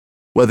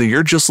Whether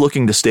you're just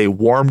looking to stay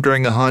warm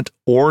during a hunt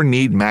or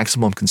need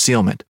maximum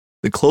concealment,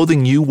 the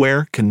clothing you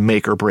wear can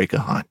make or break a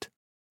hunt.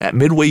 At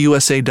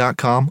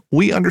MidwayUSA.com,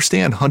 we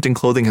understand hunting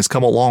clothing has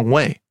come a long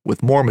way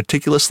with more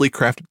meticulously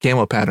crafted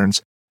camo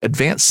patterns,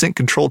 advanced scent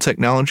control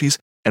technologies,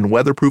 and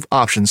weatherproof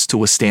options to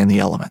withstand the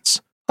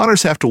elements.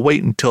 Hunters have to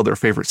wait until their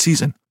favorite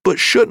season, but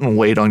shouldn't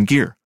wait on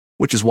gear,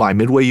 which is why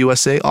Midway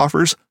USA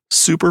offers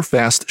super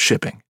fast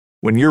shipping.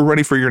 When you're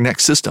ready for your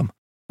next system,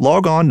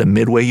 log on to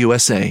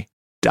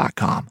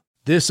MidwayUSA.com.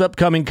 This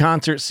upcoming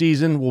concert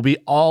season will be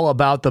all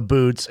about the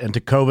boots, and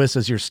Tecovas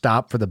is your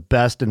stop for the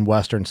best in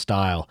Western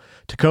style.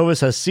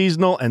 Tecovas has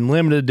seasonal and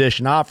limited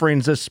edition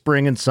offerings this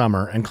spring and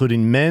summer,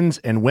 including men's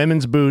and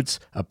women's boots,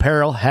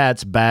 apparel,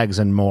 hats, bags,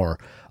 and more.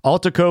 All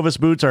Tecovas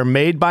boots are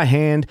made by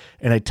hand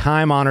in a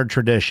time-honored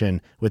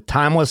tradition with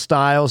timeless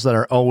styles that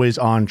are always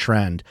on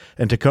trend.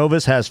 And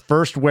Tecovas has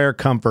first wear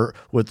comfort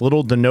with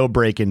little to no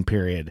break-in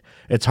period.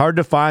 It's hard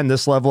to find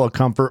this level of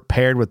comfort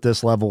paired with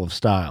this level of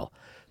style.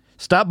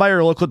 Stop by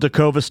your local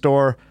Tecovas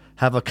store,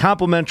 have a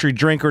complimentary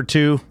drink or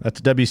two,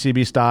 that's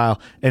WCB style,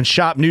 and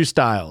shop new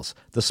styles.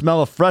 The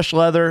smell of fresh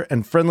leather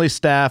and friendly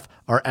staff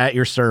are at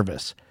your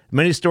service.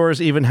 Many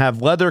stores even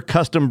have leather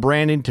custom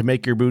branding to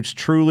make your boots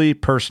truly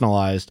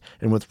personalized.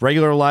 And with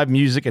regular live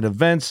music and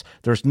events,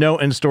 there's no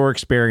in-store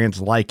experience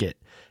like it.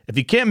 If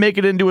you can't make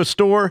it into a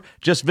store,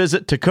 just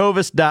visit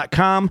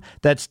Tecovas.com.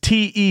 That's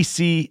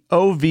TECOVAS.com.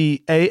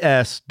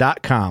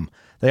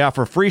 They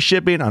offer free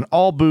shipping on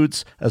all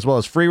boots, as well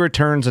as free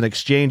returns and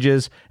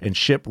exchanges, and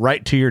ship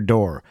right to your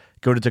door.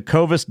 Go to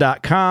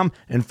Tecovas.com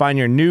and find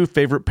your new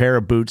favorite pair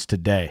of boots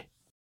today.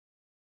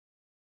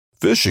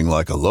 Fishing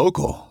like a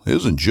local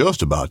isn't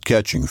just about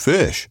catching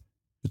fish.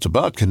 It's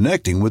about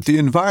connecting with the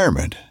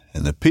environment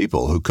and the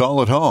people who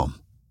call it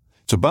home.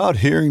 It's about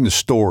hearing the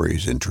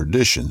stories and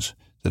traditions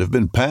that have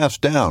been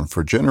passed down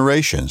for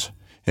generations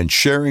and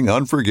sharing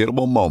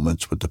unforgettable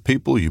moments with the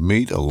people you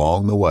meet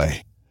along the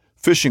way.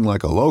 Fishing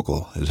like a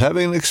local is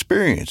having an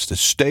experience that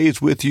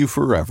stays with you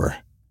forever.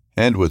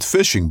 And with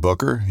Fishing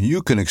Booker,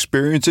 you can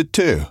experience it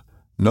too,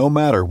 no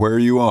matter where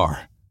you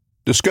are.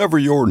 Discover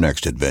your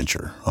next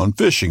adventure on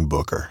Fishing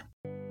Booker.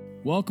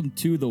 Welcome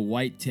to the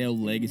Whitetail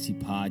Legacy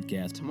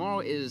Podcast. Tomorrow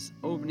is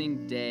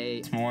opening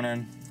day. This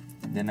morning,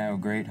 didn't have a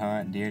great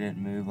hunt. Deer didn't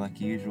move like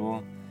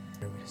usual.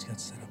 We just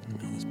got set up in the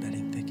middle of this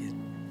bedding thicket.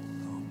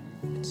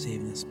 Been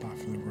saving this spot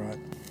for the rut.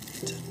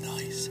 It's a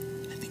nice,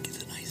 I think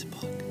it's a nice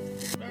buck.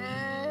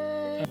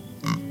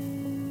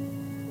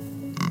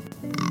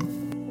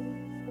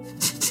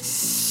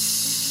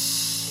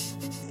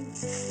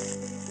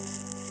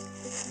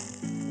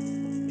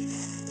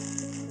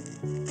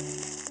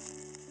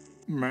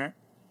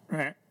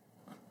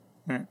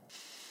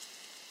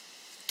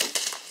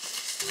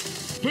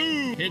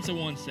 Boom! Hits a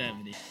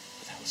 170.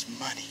 That was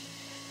money.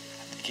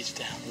 I think he's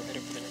down right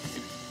over there,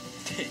 maybe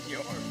 10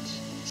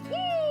 yards.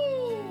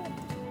 Woo!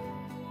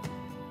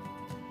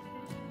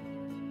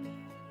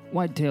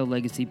 Whitetail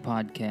Legacy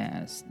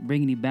Podcast,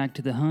 bringing you back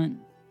to the hunt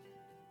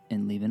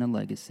and leaving a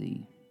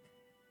legacy.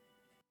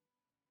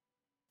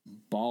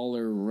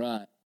 Baller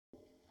rut.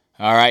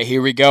 All right,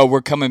 here we go.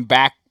 We're coming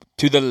back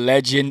to the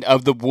Legend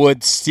of the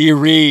Woods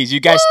series. You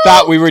guys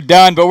thought we were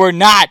done, but we're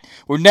not.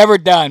 We're never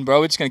done,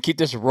 bro. We're just going to keep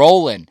this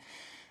rolling.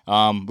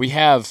 We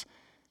have,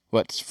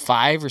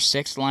 5 or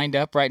 6 lined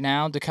up right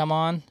now to come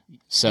on?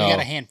 So we got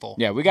a handful.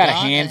 Yeah, we got a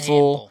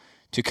handful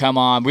to come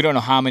on. We don't know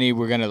how many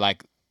we're going to,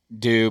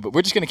 do, but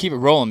we're just going to keep it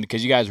rolling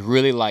because you guys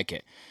really like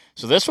it.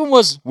 So this one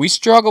we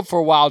struggled for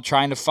a while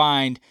trying to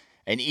find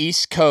an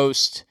East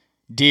Coast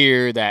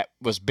deer that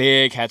was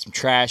big, had some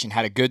trash, and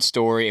had a good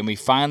story, and we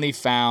finally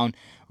found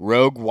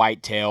Rogue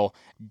Whitetail,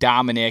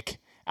 Dominic,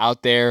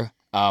 out there.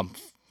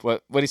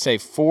 What did he say?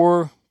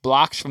 4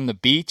 blocks from the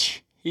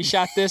beach. He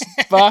shot this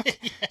buck.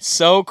 Yeah.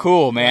 So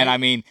cool, man. Right. I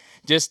mean,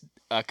 just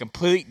a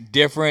complete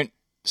different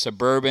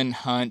suburban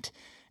hunt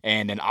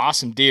and an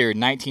awesome deer.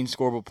 19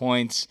 scoreable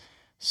points.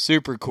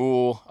 Super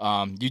cool.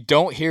 You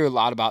don't hear a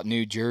lot about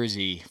New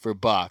Jersey for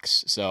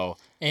bucks.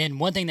 And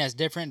one thing that's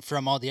different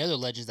from all the other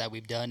legends that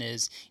we've done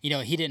is, he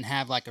didn't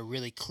have a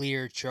really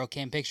clear trail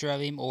cam picture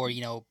of him or,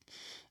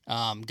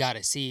 got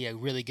to see a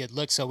really good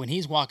look. So when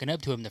he's walking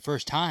up to him the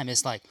first time,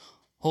 it's like,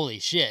 holy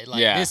shit,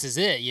 this is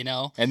it,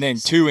 And then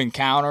 2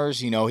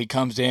 encounters, he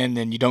comes in,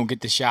 then you don't get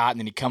the shot, and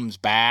then he comes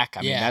back.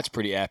 I mean, that's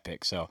pretty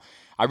epic. So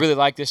I really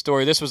like this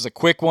story. This was a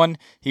quick one.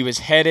 He was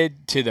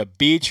headed to the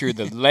beach or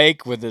the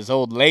lake with his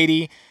old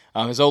lady.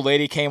 His old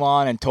lady came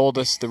on and told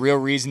us the real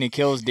reason he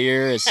kills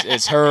deer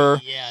is her.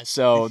 Yes.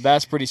 So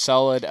that's pretty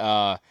solid.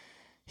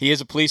 He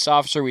is a police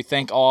officer. We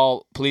thank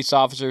all police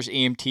officers,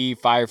 EMT,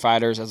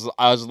 firefighters,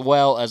 as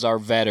well as our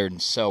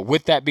veterans. So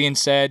with that being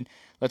said,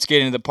 let's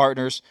get into the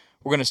partners.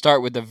 We're going to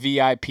start with the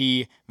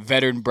VIP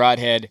veteran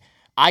broadhead.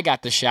 I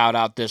got the shout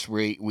out this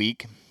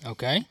week.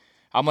 Okay.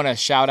 I'm going to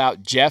shout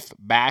out Jeff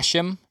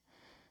Basham.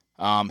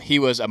 He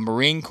was a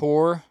Marine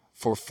Corps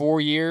for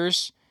 4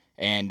 years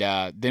and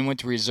then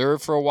went to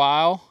reserve for a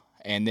while,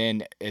 and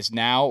then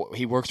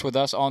he works with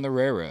us on the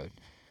railroad.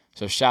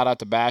 So shout out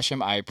to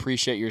Basham. I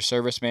appreciate your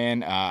service,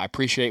 man. I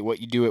appreciate what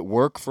you do at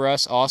work for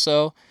us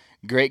also.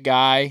 Great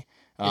guy.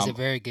 He's a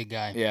very good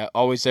guy. Yeah,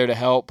 always there to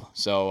help.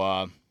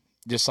 So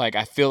just like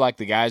I feel like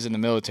the guys in the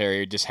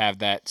military just have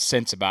that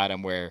sense about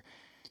them where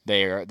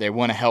they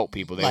want to help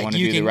people. They Like, want to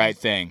you do the can- right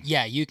thing.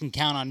 Yeah, you can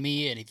count on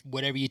me, and if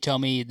whatever you tell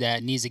me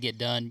that needs to get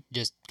done,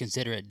 just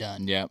consider it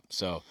done. Yep.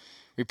 So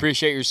we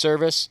appreciate your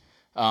service.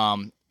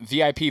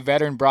 VIP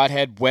Veteran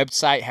Broadhead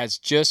website has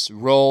just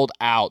rolled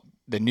out.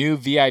 The new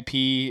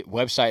VIP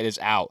website is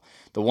out.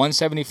 The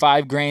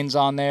 175 grains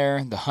on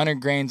there, the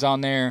 100 grains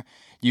on there.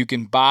 You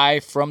can buy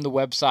from the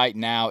website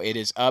now. It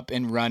is up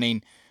and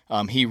running.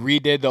 He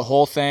redid the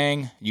whole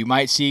thing. You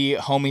might see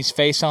homie's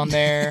face on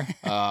there.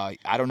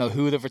 I don't know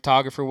who the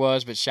photographer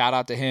was, but shout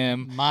out to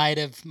him. Might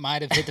have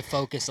hit the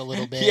focus a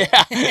little bit.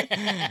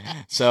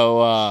 Yeah.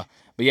 So,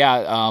 but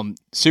yeah,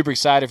 super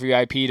excited for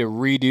VIP to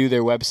redo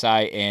their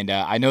website, and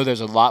I know there's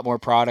a lot more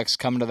products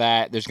coming to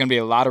that. There's going to be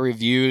a lot of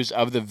reviews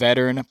of the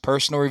veteran,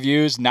 personal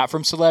reviews, not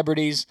from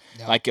celebrities,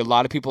 like a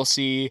lot of people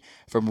see,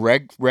 from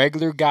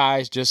regular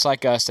guys just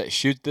like us that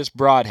shoot this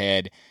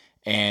broadhead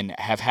and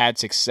have had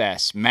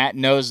success. Matt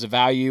knows the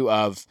value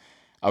of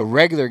a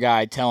regular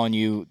guy telling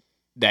you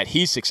that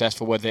he's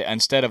successful with it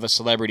instead of a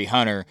celebrity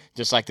hunter,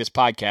 just like this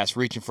podcast,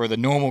 reaching for the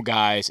normal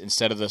guys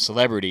instead of the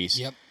celebrities.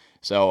 Yep.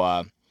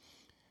 So,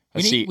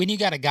 when you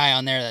got a guy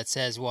on there that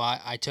says, well,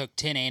 I took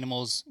 10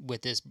 animals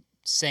with this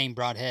same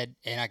broadhead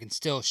and I can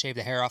still shave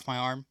the hair off my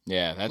arm.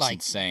 Yeah, that's like,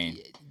 insane.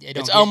 It don't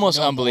It's get almost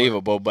no more.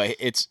 unbelievable, but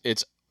it's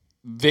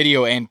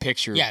video and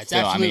picture. Yeah, it's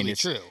film. absolutely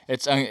it's true.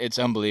 It's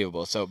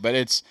unbelievable. So, but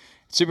it's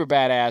super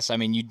badass. I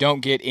mean, you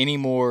don't get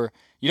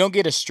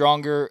a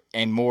stronger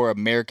and more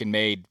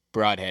American-made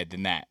broadhead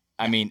than that.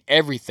 I mean,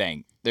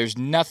 everything. There's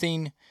no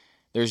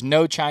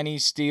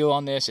Chinese steel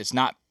on this. It's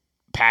not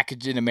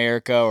packaged in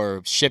America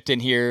or shipped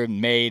in here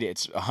and made.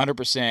 It's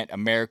 100%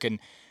 American.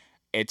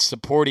 It's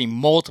supporting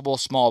multiple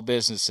small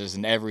businesses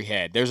in every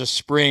head. There's a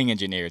spring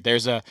engineer.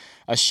 There's a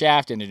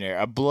shaft engineer,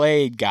 a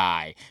blade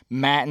guy,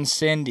 Matt and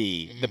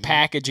Cindy, the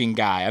packaging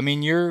guy. I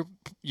mean,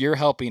 you're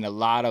helping a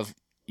lot of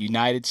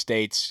United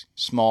States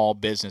small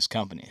business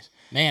companies.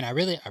 Man, I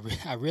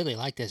really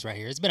like this right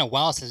here. It's been a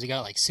while since we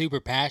got like super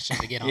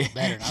passionate to get on the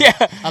better.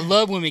 Yeah. I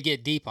love when we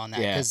get deep on that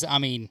because I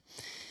mean,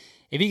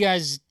 if you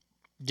guys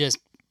just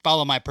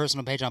follow my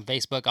personal page on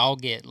Facebook, I'll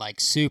get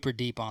like super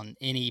deep on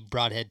any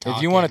broadhead talk.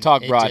 If you want to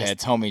talk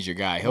broadheads, homie's your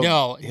guy.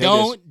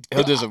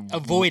 He'll just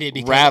avoid it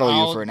because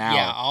rattle you for an hour.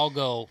 Yeah, I'll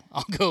go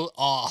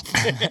off.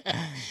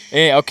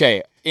 Hey,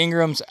 okay,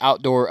 Ingram's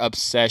Outdoor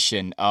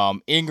Obsession.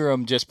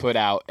 Ingram just put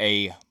out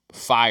a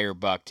fire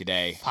buck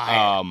today.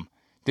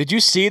 Did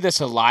you see the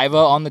saliva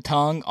on the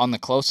tongue on the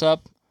close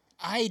up?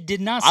 I did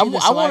not see the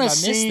saliva. I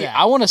missed that.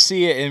 I want to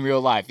see it in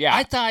real life. Yeah.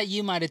 I thought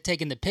you might have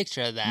taken the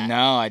picture of that.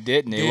 No, I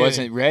didn't. Dude. It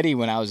wasn't ready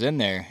when I was in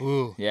there.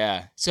 Ooh.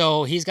 Yeah.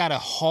 So he's got a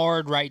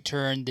hard right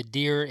turn. The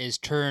deer is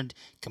turned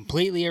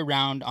completely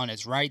around on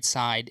its right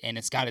side, and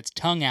it's got its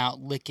tongue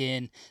out,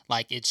 licking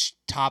like its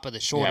top of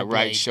the shoulder blade.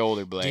 Right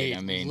shoulder blade. Dude,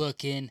 I mean,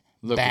 looking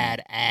Yeah.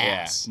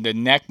 badass. The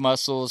neck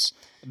muscles,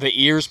 the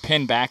ears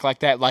pinned back like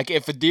that. Like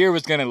if a deer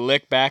was gonna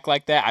lick back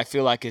like that, I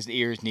feel like his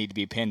ears need to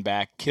be pinned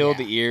back. Kill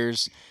the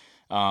ears.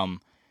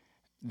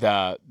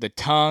 The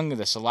tongue,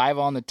 the saliva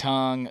on the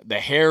tongue, the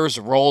hairs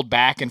rolled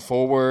back and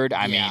forward.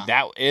 I mean,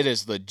 it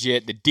is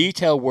legit. The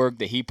detail work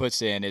that he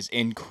puts in is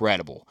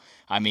incredible.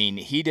 I mean,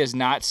 he does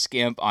not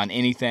skimp on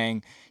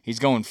anything. He's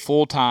going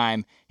full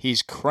time.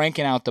 He's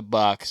cranking out the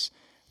bucks.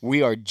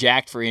 We are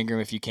jacked for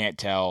Ingram if you can't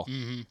tell.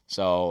 Mm-hmm.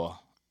 So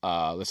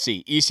let's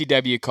see.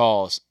 ECW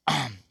calls.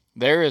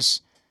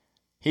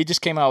 He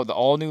just came out with the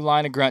all new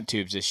line of grunt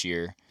tubes this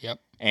year. Yep.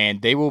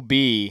 And they will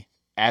be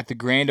at the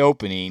grand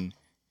opening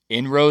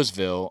in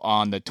Roseville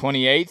on the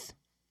 28th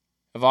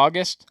of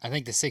August. I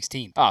think the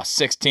 16th. Oh,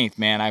 16th,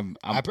 man. I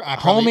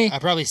homie.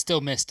 probably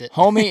still missed it.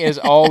 Homie is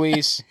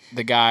always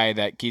the guy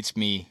that keeps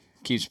me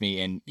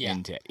in. Yeah.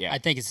 Yeah. I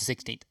think it's the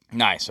 16th.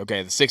 Nice.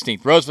 Okay, the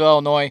 16th, Roseville,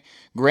 Illinois.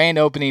 Grand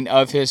opening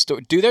of his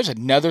store. Dude, there's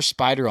another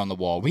spider on the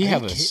wall.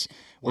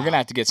 We're gonna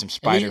have to get some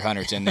spider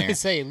hunters in there. I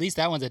say at least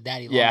that one's a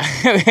daddy long.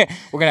 Yeah,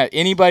 we're gonna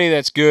anybody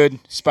that's good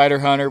spider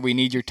hunter. We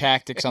need your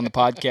tactics on the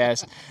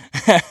podcast.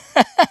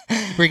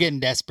 We're getting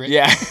desperate.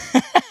 Yeah,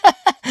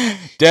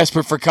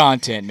 desperate for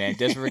content, man.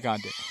 Desperate for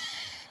content.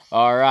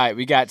 All right,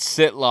 we got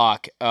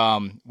Sitlock.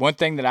 One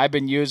thing that I've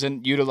been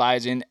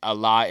utilizing a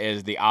lot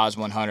is the Oz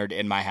 100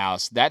 in my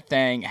house. That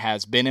thing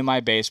has been in my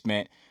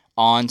basement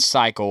on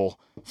cycle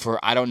for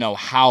I don't know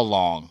how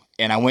long,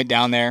 and I went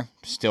down there,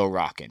 still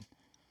rocking.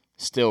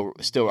 Still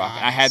rocking.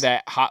 Nice. I had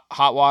that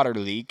hot water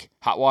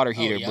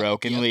heater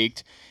broke and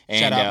leaked. And,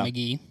 shout out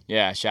McGee.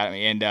 Yeah, shout out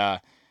me. And I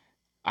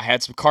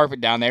had some carpet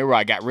down there where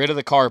I got rid of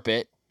the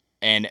carpet,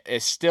 and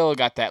it still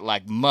got that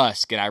like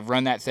musk. And I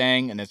run that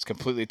thing, and it's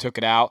completely took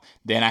it out.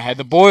 Then I had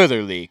the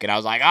boiler leak, and I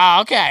was like,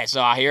 okay.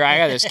 So here I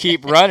got to just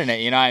keep running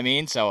it. You know what I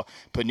mean? So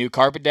put new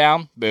carpet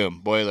down,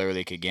 boom, boiler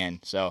leak again.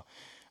 So,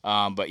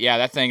 but yeah,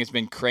 that thing has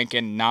been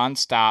cranking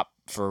nonstop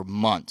for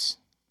months,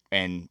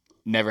 and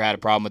never had a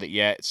problem with it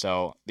yet.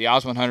 So the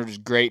Oz 100 is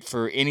great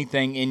for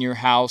anything in your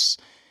house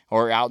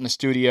or out in the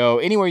studio,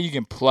 anywhere you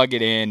can plug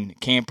it in,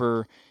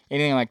 camper,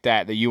 anything like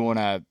that you want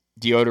to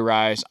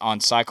deodorize on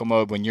cycle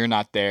mode when you're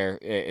not there.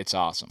 It's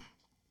awesome.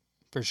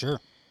 For sure.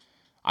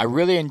 I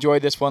really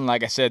enjoyed this one.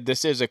 Like I said,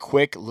 this is a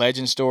quick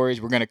legend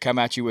stories. We're going to come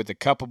at you with a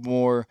couple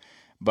more,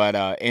 but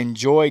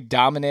enjoy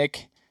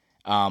Dominic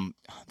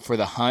for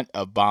the hunt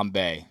of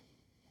Bombay.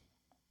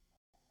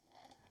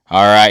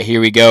 All right,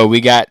 here we go.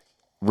 We got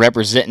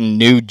representing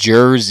New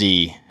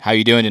Jersey. How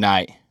you doing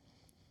tonight?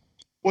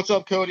 What's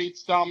up, Cody?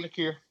 It's Dominic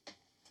here.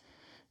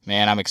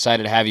 Man, I'm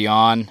excited to have you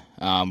on.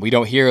 We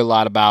don't hear a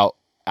lot about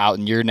out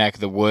in your neck of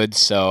the woods,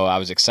 so I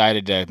was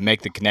excited to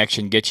make the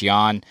connection, get you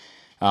on.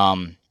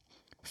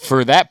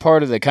 For that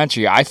part of the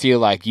country, I feel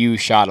like you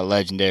shot a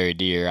legendary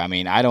deer. I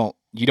mean,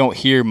 you don't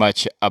hear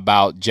much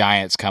about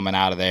giants coming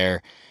out of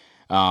there.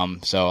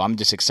 So I'm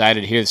just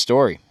excited to hear the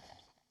story.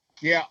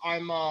 Yeah,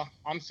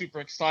 I'm super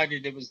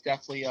excited. It was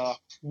definitely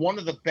one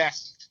of the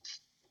best,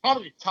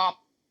 probably the top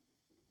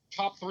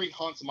 3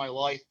 hunts of my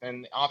life,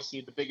 and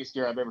obviously the biggest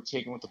deer I've ever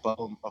taken with the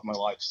bow of my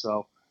life.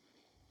 So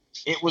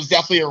it was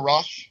definitely a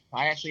rush.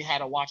 I actually had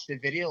to watch the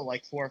video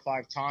like 4 or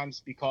 5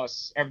 times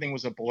because everything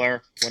was a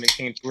blur when it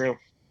came through.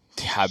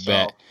 I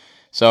bet.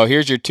 So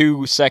here's your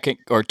 2-second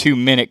or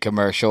 2-minute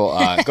commercial.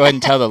 Go ahead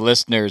and tell the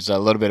listeners a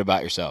little bit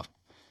about yourself.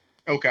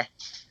 Okay.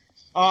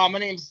 My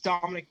name's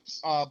Dominic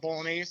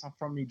Bolognese. I'm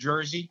from New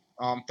Jersey.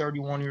 I'm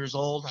 31 years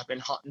old. I've been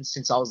hunting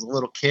since I was a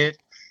little kid.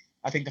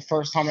 I think the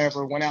first time I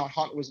ever went out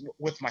hunting was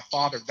with my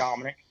father,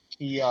 Dominic.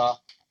 He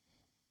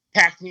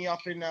packed me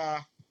up in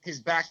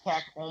his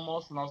backpack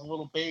almost when I was a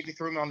little baby,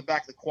 threw me on the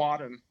back of the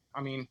quad. And,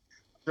 I mean,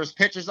 there's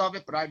pictures of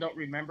it, but I don't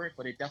remember it,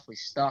 but it definitely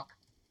stuck.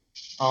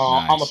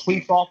 Nice. I'm a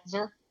police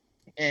officer,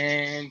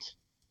 and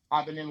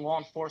I've been in law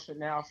enforcement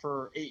now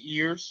for 8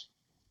 years.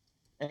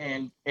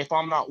 And if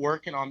I'm not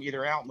working, I'm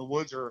either out in the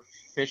woods or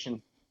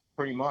fishing,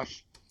 pretty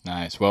much.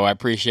 Nice. Well, I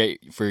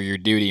appreciate for your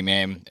duty,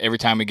 man. Every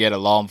time we get a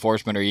law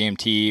enforcement or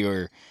EMT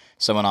or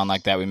someone on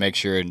like that, we make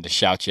sure to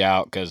shout you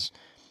out because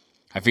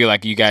I feel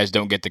like you guys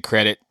don't get the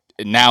credit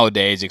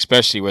nowadays,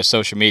 especially with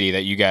social media,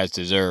 that you guys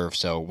deserve.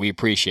 So we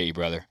appreciate you,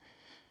 brother.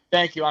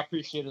 Thank you. I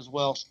appreciate it as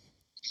well.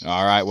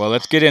 All right. Well,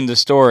 let's get into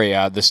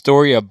the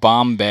story of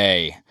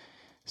Bombay.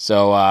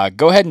 So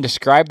go ahead and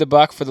describe the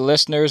buck for the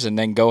listeners, and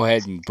then go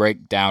ahead and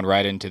break down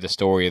right into the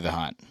story of the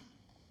hunt.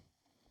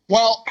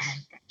 Well,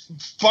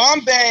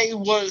 Bombay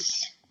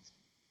is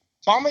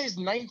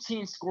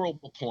 19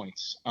 scoreable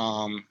points.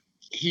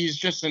 He's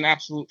just an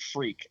absolute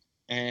freak.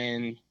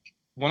 And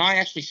when I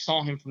actually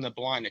saw him from the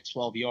blind at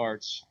 12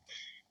 yards,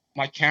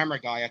 my camera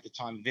guy at the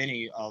time,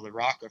 Vinny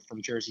LaRocca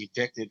from Jersey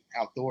Addicted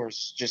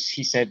Outdoors,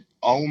 he said,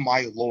 "Oh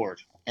my Lord."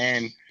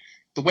 And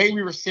the way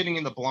we were sitting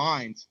in the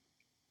blind,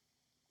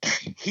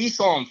 he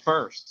saw him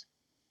first.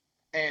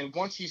 And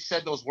once he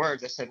said those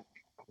words, I said,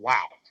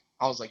 wow.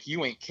 I was like,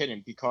 you ain't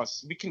kidding,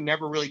 because we can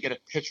never really get a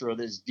picture of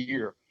this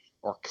deer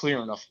or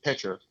clear enough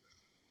picture.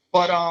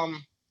 But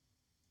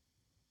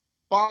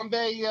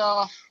Bombay,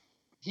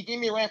 he gave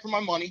me a run for my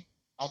money.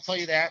 I'll tell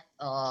you that.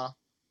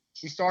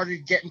 We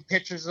started getting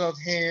pictures of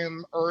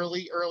him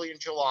early in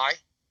July.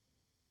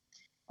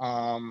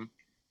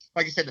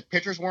 Like I said, the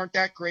pictures weren't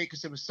that great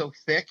because it was so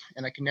thick,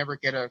 and I could never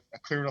get a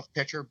clear enough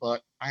picture.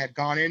 But I had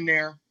gone in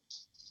there,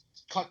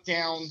 cut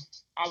down,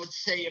 I would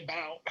say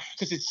about,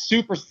 because it's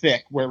super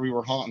thick where we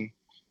were hunting.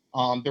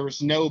 There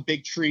was no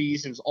big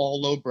trees. It was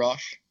all low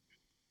brush.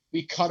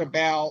 We cut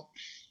about,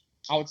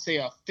 I would say,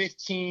 a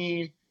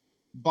 15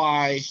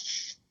 by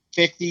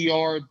 50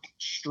 yard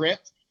strip,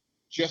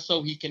 just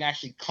so he can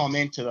actually come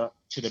into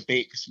the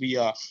bait, because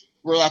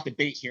we're allowed to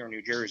bait here in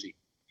New Jersey.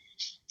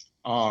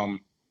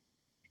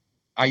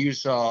 I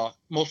use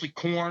mostly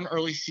corn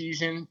early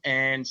season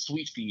and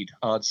sweet feed.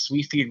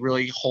 Sweet feed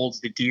really holds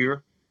the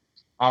deer.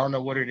 I don't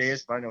know what it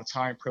is, but I know it's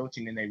high in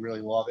protein and they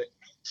really love it.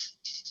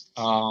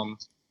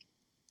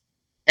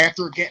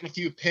 After getting a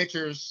few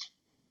pictures,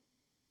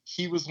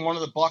 he was one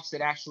of the bucks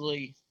that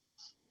actually,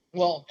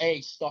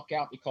 stuck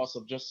out because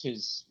of just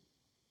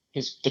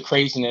the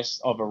craziness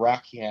of a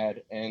rack he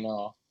had. And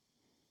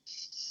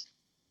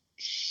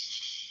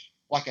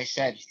like I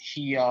said,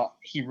 he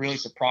really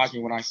surprised me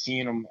when I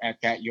seen him at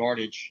that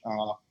yardage.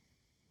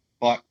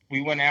 But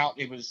we went out.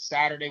 It was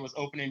Saturday, was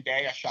opening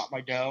day. I shot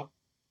my doe,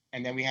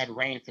 and then we had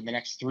rain for the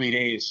next 3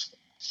 days.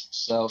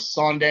 So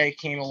Sunday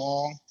came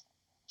along.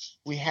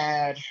 We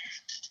had,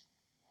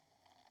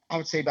 I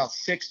would say, about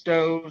 6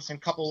 does and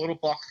a couple little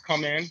bucks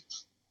come in.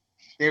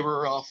 They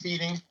were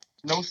feeding.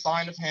 No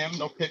sign of him.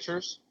 No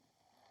pictures.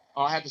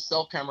 I had the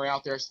cell camera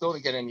out there. Still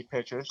didn't get any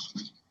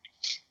pictures.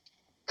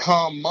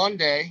 Come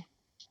Monday,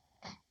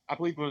 I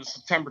believe it was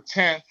September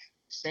 10th,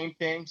 same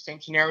thing, same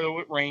scenario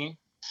with rain.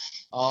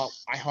 I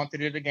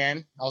hunted it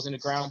again. I was in the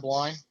ground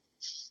blind.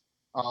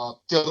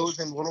 Does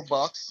and little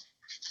bucks.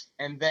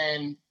 And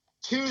then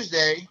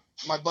Tuesday,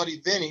 my buddy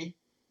Vinny,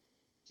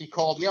 he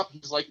called me up. He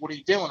was like, "What are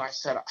you doing?" I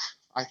said,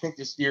 "I think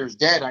this deer is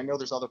dead. I know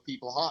there's other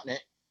people hunting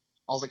it."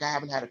 I was like, "I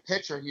haven't had a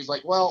picture." He's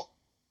like, "Well,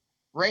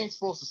 rain's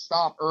supposed to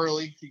stop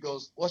early. He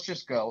goes, let's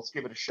just go. Let's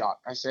give it a shot.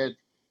 I said,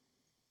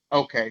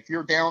 okay, if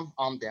you're down,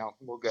 I'm down.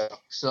 We'll go.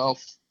 So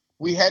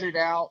we headed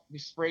out. We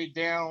sprayed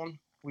down.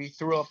 We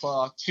threw up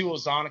 2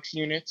 Ozonics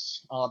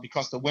units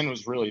because the wind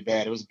was really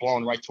bad. It was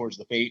blowing right towards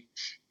the bait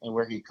and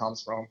where he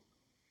comes from.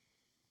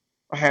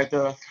 I had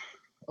the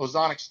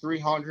Ozonics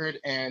 300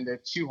 and the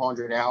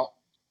 200 out.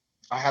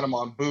 I had them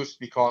on boost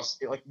because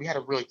we had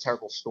a really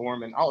terrible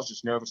storm, and I was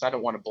just nervous. I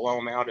didn't want to blow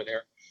him out of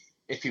there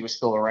if he was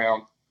still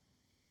around.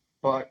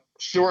 But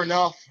sure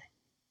enough,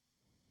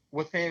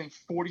 within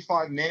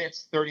 45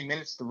 minutes, 30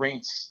 minutes, the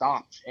rain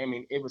stopped. I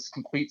mean, it was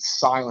complete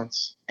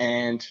silence.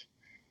 And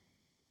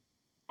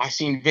I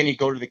seen Vinny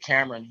go to the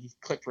camera, and he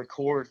clicked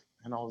record.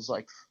 And I was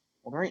like,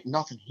 well, there ain't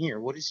nothing here.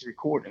 What is he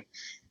recording?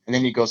 And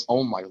then he goes,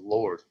 oh, my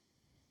Lord.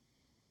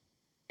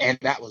 And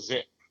that was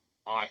it.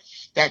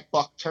 That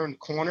buck turned the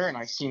corner, and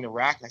I seen the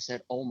rack, and I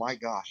said, oh, my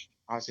gosh.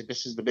 I said,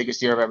 this is the biggest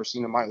deer I've ever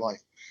seen in my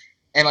life.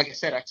 And like I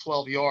said, at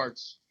 12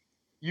 yards,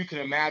 you can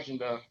imagine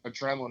the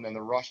adrenaline and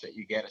the rush that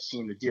you get at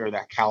seeing the deer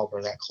that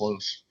caliber, that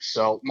close.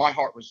 So my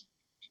heart was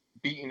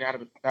beating out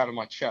of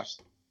my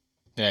chest.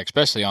 Yeah,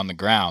 especially on the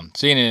ground.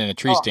 Seeing it in a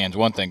tree stand's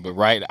one thing, but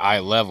right eye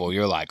level,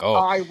 you're like, oh.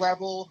 Eye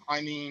level,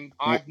 I mean,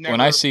 I've never.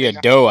 When I see a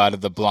doe out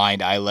of the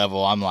blind eye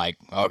level, I'm like,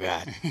 oh,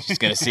 God, she's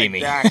going to see me.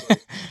 Exactly.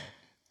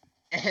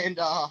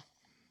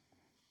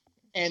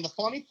 And the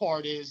funny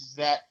part is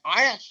that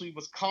I actually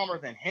was calmer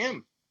than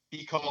him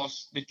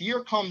because the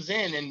deer comes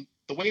in, and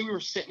the way we were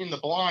sitting in the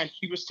blind,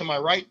 he was to my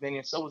right then,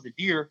 and so was the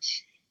deer.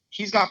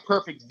 He's got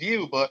perfect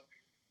view, but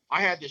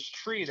I had this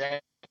tree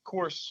that, of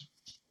course,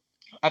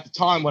 at the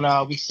time when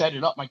we set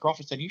it up, my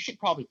girlfriend said, you should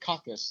probably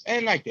cut this.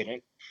 And I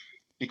didn't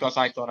because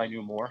I thought I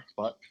knew more,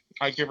 but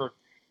I give her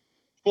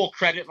full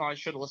credit, and I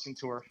should have listened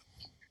to her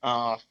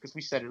because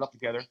we set it up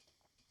together.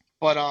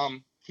 But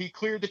he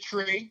cleared the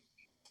tree,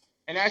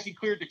 and as he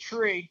cleared the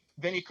tree,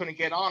 then he couldn't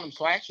get on him,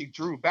 so I actually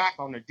drew back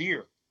on the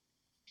deer.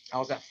 I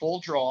was at full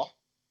draw.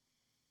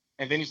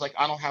 And then he's like,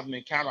 I don't have him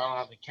in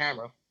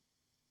camera.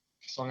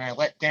 So then I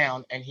let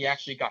down, and he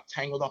actually got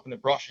tangled up in the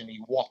brush, and he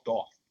walked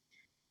off.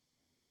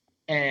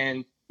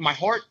 And my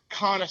heart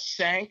kind of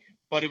sank,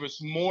 but it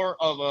was more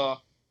of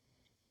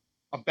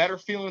a better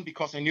feeling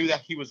because I knew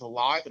that he was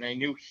alive, and I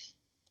knew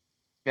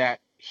that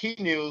he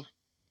knew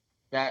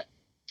that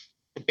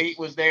the bait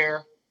was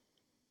there,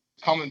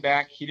 coming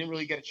back. He didn't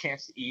really get a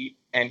chance to eat,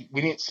 and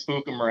we didn't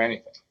spook him or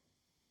anything.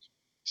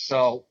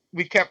 So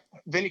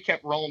Vinny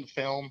kept rolling the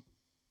film.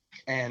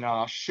 And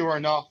sure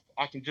enough,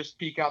 I can just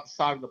peek out the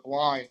side of the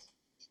blind.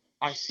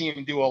 I see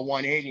him do a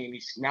 180, and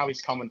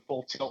he's coming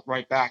full tilt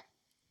right back,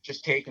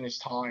 just taking his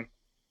time.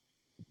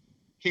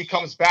 He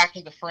comes back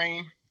into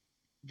frame.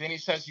 Then he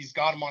says he's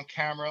got him on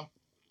camera.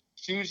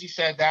 As soon as he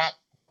said that,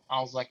 I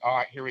was like, all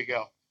right, here we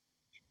go.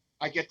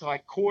 I get to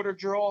like quarter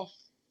draw,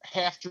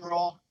 half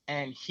draw,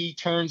 and he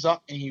turns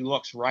up, and he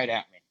looks right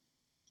at me.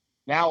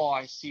 Now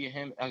I see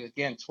him,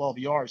 again, 12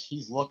 yards,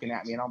 he's looking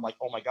at me, and I'm like,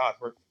 oh, my God,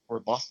 we're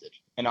busted.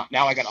 And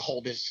now I got to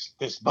hold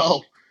this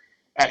bow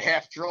at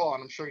half draw.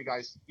 And I'm sure you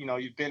guys,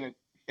 you've been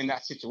in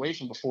that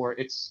situation before.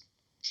 It's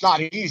not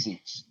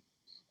easy.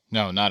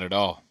 No, not at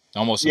all.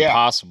 Almost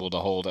impossible to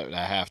hold at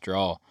half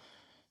draw.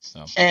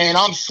 So. And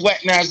I'm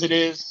sweating as it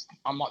is.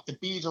 I'm like, the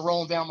beads are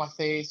rolling down my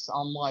face.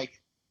 I'm like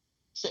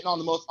sitting on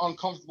the most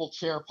uncomfortable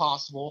chair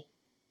possible.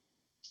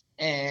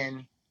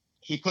 And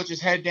he puts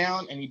his head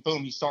down, and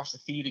he starts to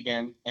feed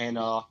again. And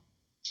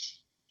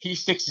he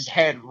sticks his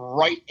head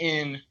right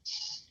in.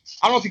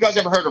 I don't know if you guys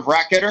ever heard of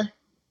Rackgetter.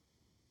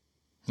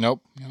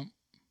 Nope.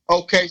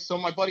 Okay, so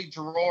my buddy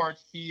Gerard,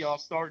 he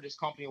started this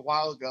company a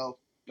while ago.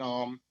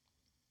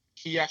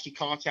 He actually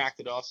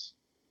contacted us.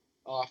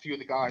 A few of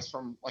the guys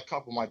from, like, a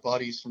couple of my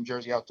buddies from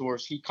Jersey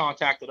Outdoors. He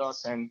contacted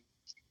us and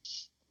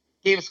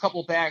gave us a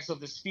couple of bags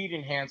of this feed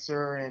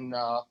enhancer and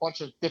a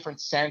bunch of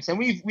different scents. And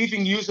we've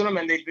been using them,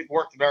 and they've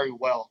worked very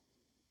well.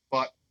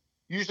 But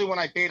usually when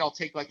I bait, I'll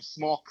take like a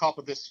small cup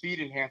of this feed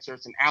enhancer.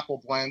 It's an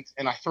apple blend,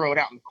 and I throw it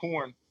out in the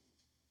corn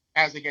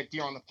as they get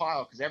deer on the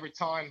pile, because every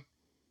time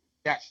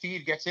that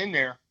feed gets in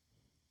there,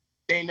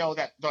 they know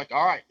that, like,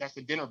 all right, that's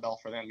the dinner bell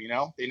for them,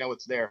 They know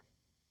it's there.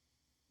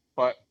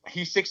 But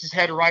he sticks his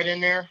head right in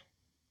there.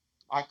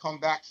 I come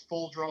back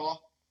full draw,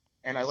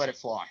 and I let it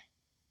fly.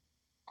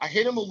 I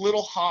hit him a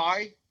little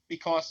high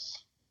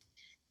because,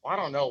 I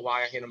don't know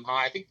why I hit him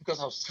high. I think because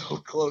I was so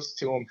close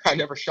to him. I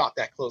never shot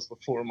that close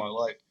before in my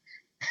life.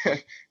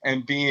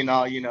 And being,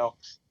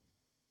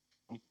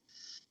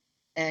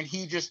 and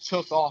he just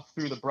took off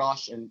through the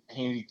brush, and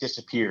he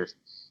disappeared.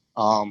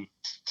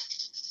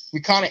 We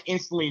kind of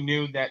instantly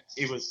knew that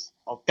it was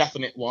a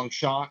definite long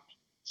shot.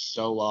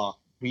 So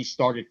we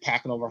started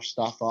packing all our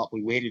stuff up.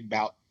 We waited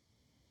about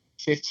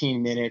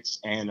 15 minutes,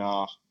 and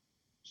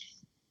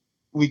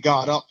we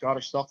got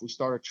our stuff. We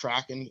started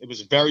tracking. It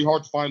was very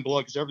hard to find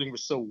blood because everything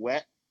was so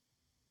wet,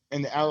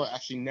 and the arrow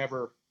actually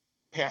never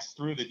passed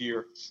through the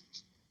deer.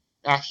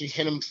 Actually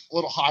hit him a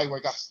little high where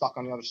it got stuck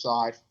on the other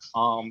side.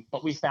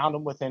 But we found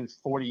him within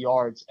 40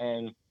 yards,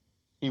 and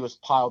he was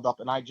piled up.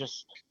 And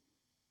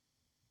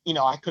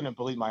I couldn't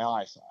believe my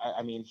eyes.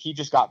 I mean, he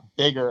just got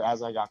bigger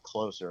as I got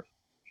closer.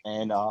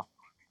 And,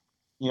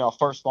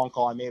 first phone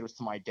call I made was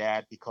to my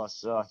dad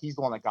because he's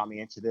the one that got me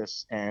into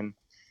this. And,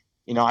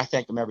 I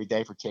thank him every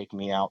day for taking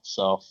me out.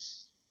 So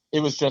it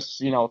was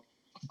just, a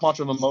bunch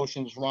of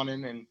emotions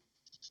running. And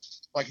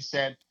like I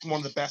said, one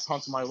of the best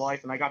hunts of my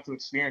life. And I got to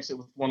experience it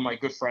with one of my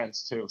good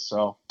friends too.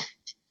 So.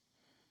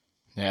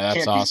 Yeah,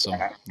 that's awesome.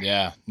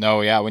 Yeah.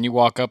 No, yeah. When you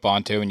walk up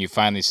onto and you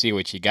finally see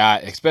what you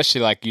got, especially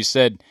like you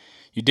said,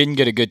 you didn't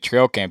get a good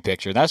trail cam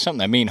picture. That's something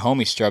that me and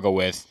homie struggle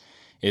with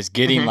is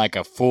getting like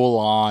a full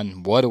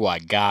on, what do I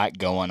got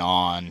going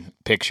on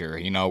picture,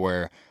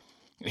 where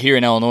here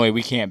in Illinois,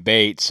 we can't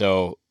bait.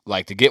 So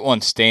like to get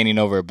one standing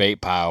over a bait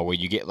pile where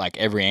you get like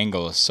every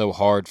angle is so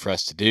hard for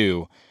us to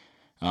do.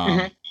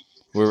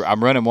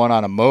 I'm running one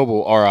on a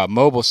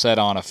mobile set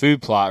on a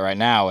food plot right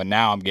now, and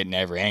now I'm getting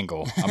every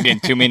angle. I'm getting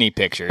too many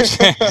pictures.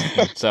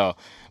 So,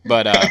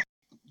 but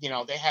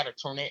they had a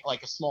tornado,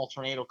 like a small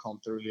tornado, come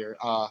through here.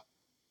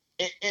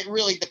 It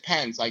really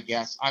depends, I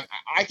guess.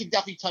 I can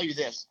definitely tell you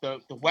this: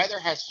 the weather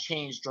has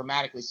changed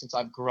dramatically since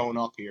I've grown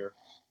up here.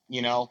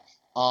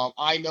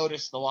 I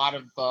noticed a lot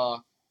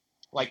of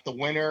like the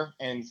winter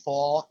and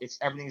fall.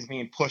 Everything's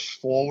being pushed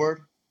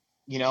forward.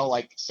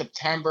 Like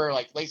September,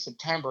 like late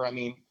September. I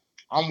mean,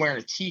 I'm wearing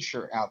a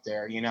T-shirt out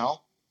there,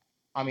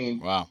 I mean,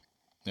 wow,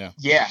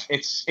 yeah,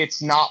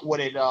 it's not what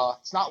it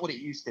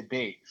used to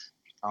be.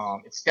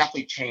 It's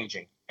definitely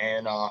changing,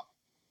 and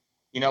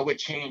with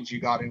change, you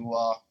got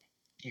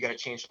to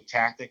change the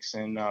tactics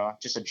and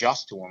just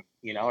adjust to them.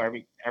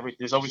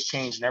 There's always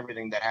change in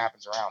everything that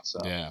happens around. So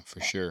yeah, for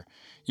sure.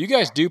 You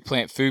guys do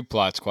plant food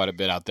plots quite a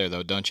bit out there,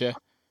 though, don't you?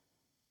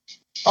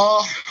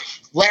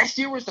 Last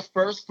year was the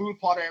first food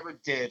plot I ever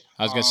did.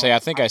 I was gonna say, I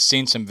think I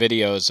seen some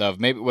videos of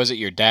was it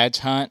your dad's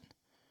hunt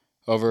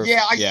over?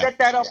 Yeah, I set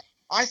that up.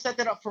 I set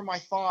that up for my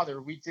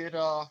father. We did.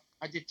 I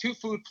did 2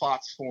 food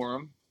plots for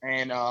him,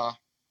 and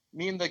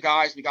me and the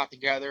guys, we got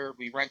together.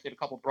 We rented a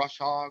couple brush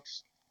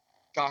hogs,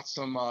 got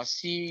some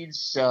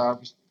seeds.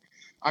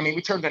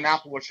 We turned an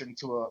apple orchard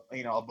into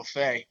a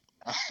buffet.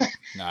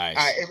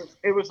 Nice.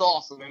 It was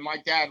awesome, and my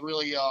dad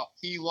really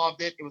he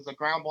loved it. It was a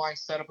ground blind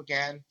setup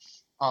again.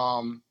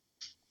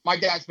 My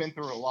dad's been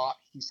through a lot.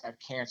 He's had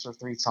cancer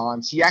 3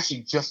 times. He actually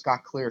just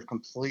got cleared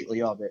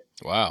completely of it.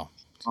 Wow.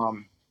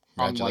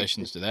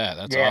 Congratulations to that.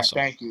 That's awesome.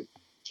 Yeah, thank you.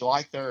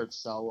 July 3rd.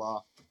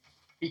 So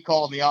he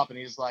called me up and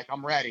he was like,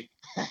 I'm ready.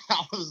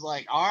 I was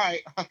like, all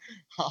right,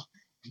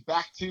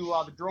 back to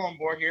the drawing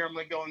board here. I'm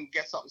going to go and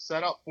get something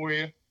set up for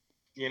you,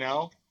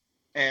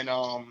 And,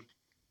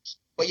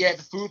 but yeah,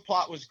 the food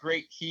plot was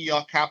great. He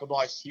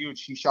capitalized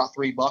huge. He shot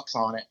 3 bucks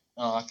on it.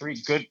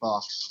 3 good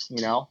bucks,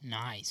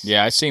 Nice.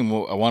 Yeah, I seen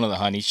one of the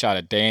hunt. He shot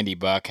a dandy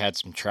buck, had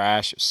some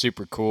trash. It was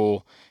super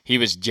cool. He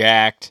was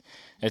jacked.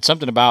 It's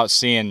something about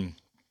seeing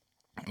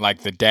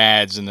like the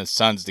dads and the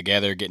sons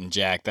together getting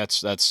jacked.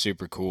 That's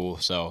super cool.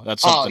 So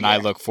that's something I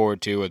look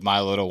forward to with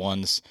my little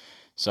ones.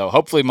 So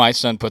hopefully my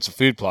son puts a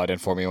food plot in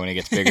for me when he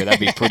gets bigger. That'd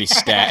be pretty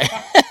stat.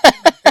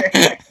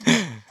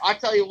 I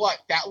tell you what,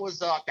 that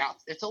was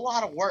it's a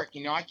lot of work.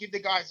 I give the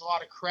guys a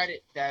lot of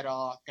credit that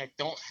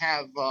don't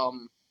have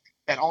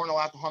that aren't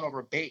allowed to hunt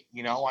over bait.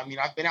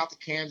 I've been out to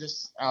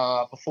Kansas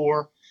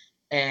before,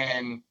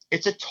 and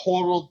it's a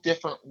total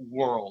different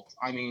world.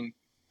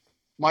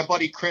 My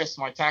buddy Chris,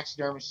 my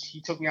taxidermist, he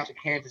took me out to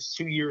Kansas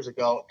 2 years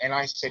ago, and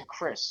I said,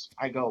 Chris,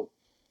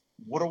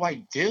 what do I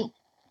do?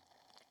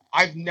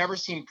 I've never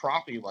seen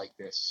property like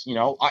this.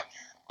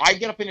 I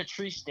get up in a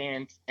tree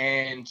stand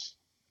and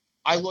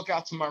I look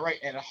out to my right,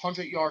 and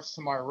 100 yards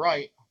to my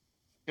right,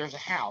 there's a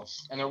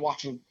house, and they're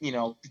watching,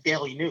 the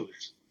daily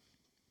news.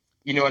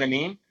 You know what I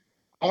mean?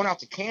 I went out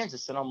to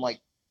Kansas, and I'm like,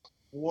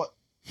 what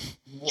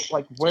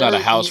like, where? It's not a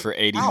house for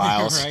 80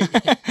 miles.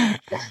 Right?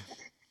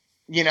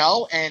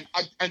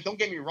 And don't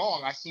get me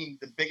wrong, I've seen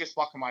the biggest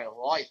buck of my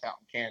life out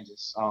in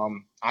Kansas.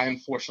 I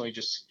unfortunately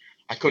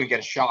I couldn't get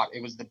a shot.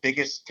 It was the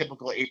biggest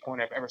typical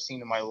 8-point I've ever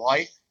seen in my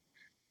life.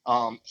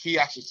 He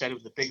actually said it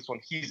was the biggest one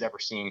he's ever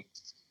seen.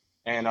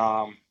 And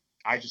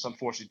I just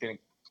unfortunately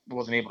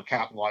wasn't able to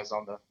capitalize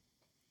on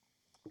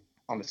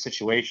the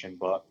situation.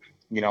 But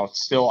I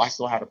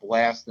still had a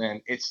blast,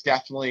 and it's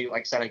definitely,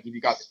 like I said, I give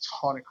you guys a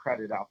ton of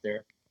credit out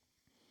there.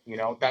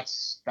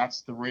 That's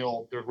the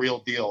real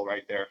deal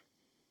right there.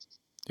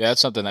 Yeah,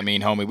 that's something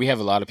homie, we have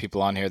a lot of people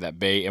on here that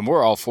bait, and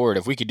we're all for it.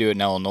 If we could do it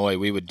in Illinois,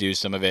 we would do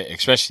some of it,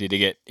 especially to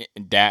get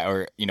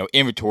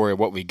inventory of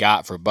what we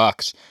got for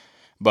bucks.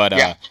 But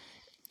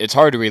it's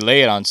hard to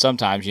relay it on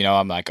sometimes.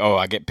 I'm like, oh,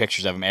 I get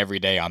pictures of them every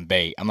day on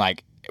bait. I'm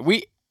like,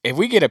 if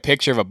we get a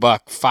picture of a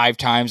buck 5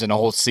 times in a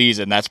whole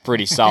season, that's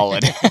pretty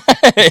solid.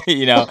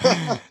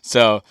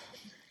 So,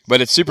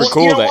 but it's super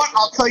cool that. What?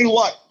 I'll tell you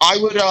what, I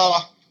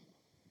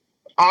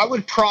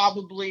would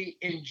probably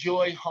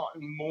enjoy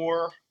hunting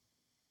more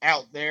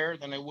out there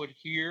than I would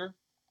here,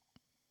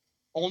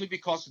 only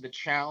because of the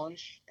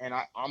challenge. And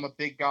I'm a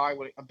big guy,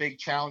 with a big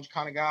challenge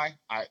kind of guy.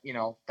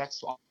 I'm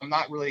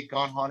not really a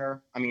gun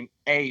hunter.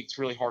 It's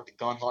really hard to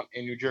gun hunt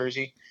in New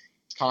Jersey.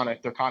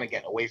 They're kind of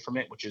getting away from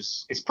it, which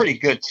is pretty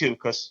good too,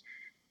 because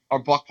our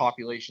buck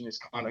population is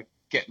kind of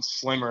getting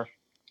slimmer.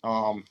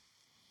 If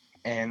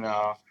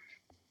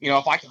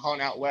I could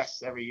hunt out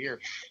west every year,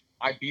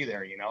 I'd be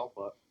there,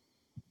 but.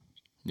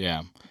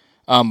 Yeah.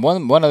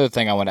 One other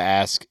thing I want to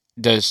ask,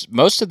 does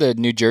most of the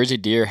New Jersey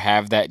deer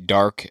have that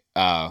dark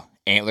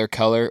antler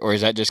color, or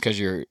is that just because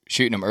you're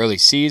shooting them early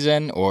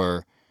season,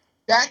 or?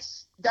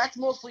 That's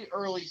mostly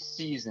early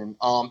season.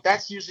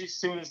 That's usually as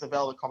soon as the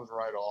velvet comes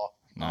right off.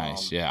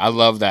 Nice. Yeah. I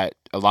love that.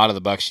 A lot of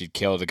the bucks you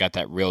killed have got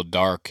that real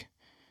darkness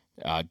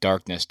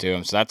to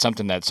them. So that's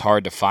something that's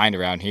hard to find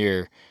around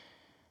here.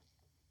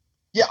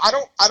 Yeah. I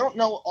don't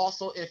know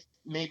also if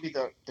maybe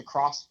the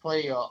cross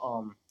play,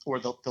 or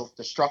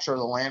the structure of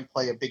the land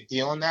play a big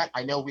deal in that.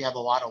 I know we have a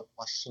lot of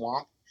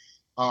swamp.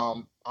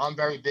 I'm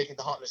very big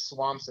into hunting the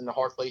swamps and the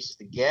hard places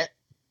to get,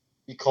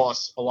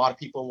 because a lot of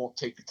people won't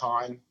take the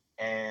time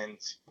and,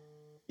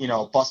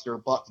 bust their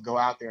butt to go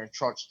out there and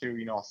trudge through,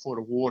 a foot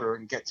of water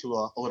and get to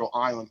a little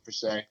island per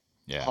se,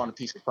 on a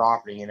piece of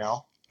property,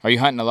 Are you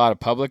hunting a lot of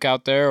public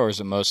out there, or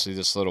is it mostly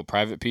just little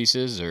private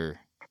pieces,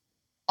 or?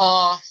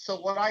 So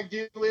what I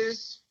do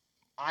is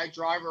I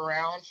drive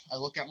around, I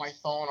look at my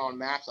phone on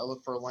maps, I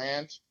look for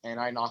land, and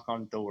I knock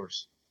on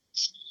doors.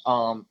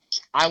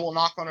 I will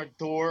knock on a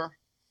door.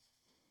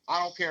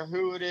 I don't care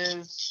who it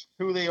is,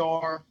 who they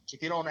are.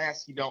 If you don't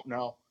ask, you don't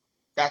know.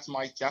 That's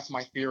my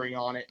theory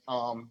on it.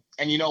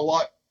 And you know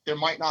what? There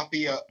might not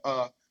be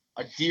a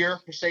deer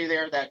per se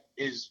there that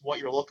is what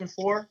you're looking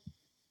for,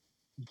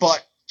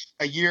 but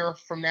a year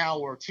from now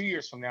or 2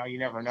 years from now, you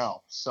never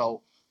know.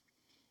 So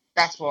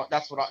that's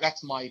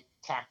my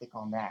tactic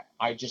on that.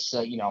 I just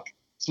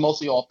it's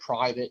mostly all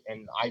private,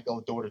 and I go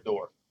door to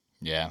door.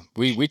 Yeah,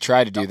 we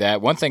try to do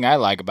that. One thing I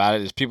like about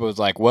it is people is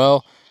like,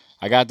 well,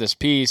 I got this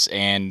piece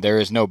and there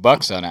is no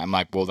bucks on it. I'm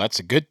like, well, that's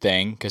a good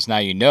thing, because now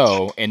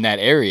in that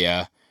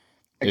area,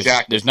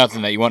 there's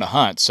nothing that you want to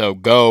hunt. So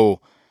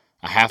go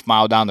a half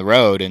mile down the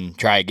road and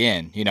try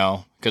again,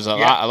 because a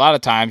lot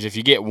of times if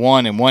you get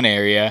one in one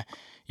area,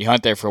 you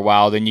hunt there for a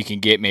while, then you can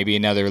get maybe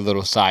another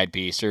little side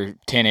piece or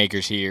 10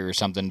 acres here or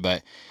something.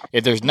 But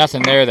if there's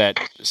nothing there that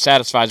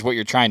satisfies what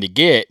you're trying to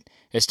get,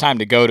 it's time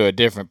to go to a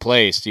different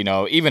place.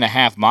 Even a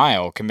half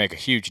mile can make a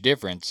huge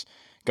difference.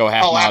 Go a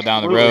half mile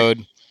down the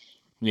road,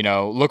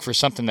 look for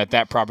something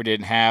that property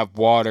didn't have,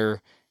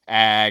 water,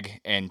 ag,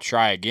 and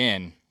try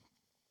again.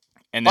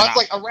 And then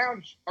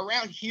around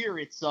here,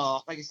 it's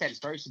like I said, it's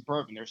very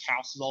suburban. There's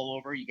houses all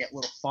over. You get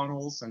little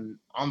funnels, and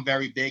I'm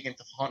very big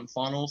into hunting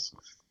funnels.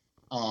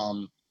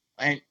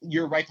 And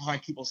you're right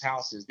behind people's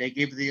houses. They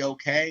give the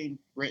okay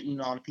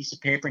written on a piece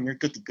of paper, and you're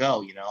good to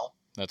go.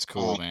 That's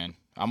cool, man.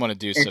 I'm gonna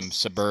do some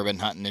suburban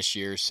hunting this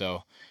year.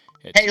 So,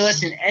 hey,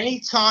 listen,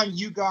 anytime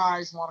you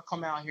guys want to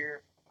come out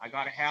here, I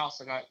got a house.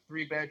 I got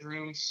 3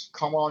 bedrooms.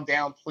 Come on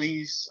down,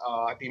 please.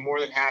 I'd be more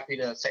than happy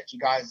to set you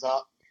guys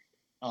up.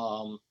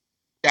 I'm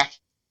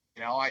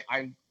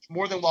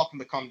more than welcome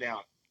to come down.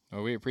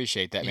 Well, we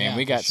appreciate that, man.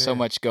 We got so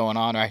much going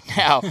on right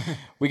now.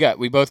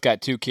 we both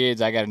got 2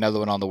 kids. I got another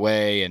one on the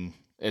way, and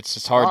it's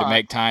just hard to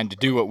make time to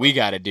do what we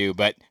got to do.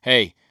 But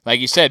hey, like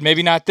you said,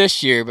 maybe not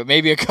this year, but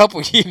maybe a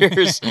couple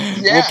years.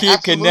 We'll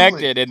keep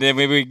connected, and then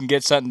maybe we can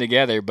get something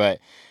together. But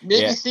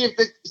maybe see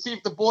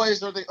if the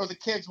boys or the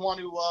kids want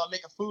to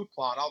make a food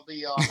plot. I'll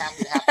be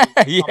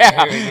happy to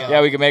have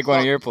them. We can make one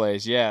of your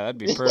plays. Yeah, that'd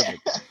be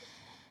perfect.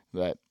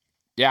 But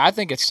yeah, I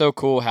think it's so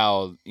cool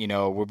how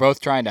we're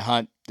both trying to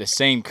hunt the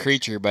same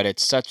creature, but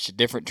it's such a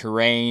different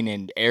terrain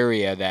and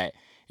area that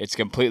it's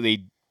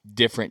completely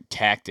different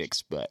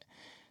tactics. But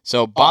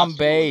so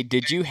Bombay,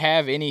 did you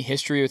have any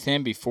history with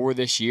him before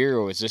this year,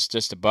 or was this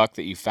just a buck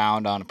that you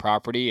found on a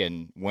property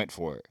and went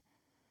for it?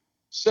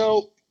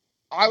 So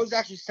I was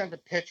actually sent a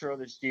picture of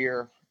this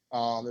deer.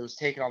 It was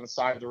taken on the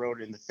side of the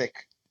road in the thick,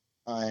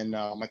 and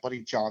my buddy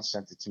John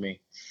sent it to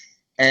me.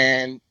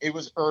 And it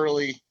was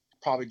early,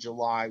 probably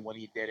July when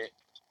he did it.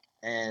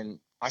 And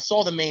I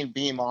saw the main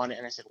beam on it,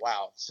 and I said,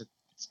 wow, it's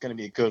going to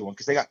be a good one,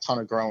 because they got a ton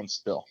of grown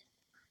still.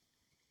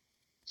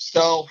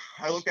 So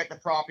I looked at the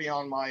property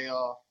on my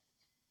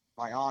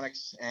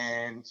Onyx,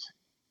 and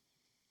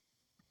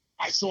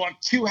I saw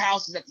 2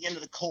 houses at the end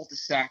of the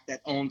cul-de-sac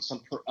that owned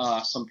some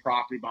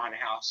property behind the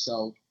house.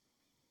 So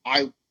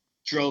I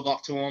drove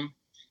up to them.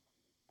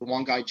 The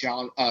one guy,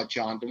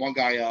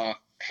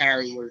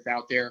 Harry, was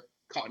out there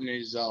cutting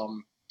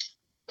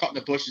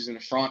the bushes in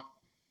the front.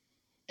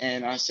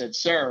 And I said,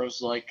 sir,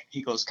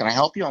 he goes, can I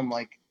help you? I'm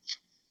like,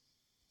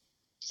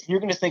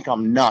 you're going to think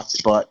I'm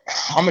nuts, but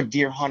I'm a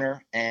deer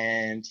hunter.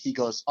 And he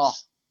goes,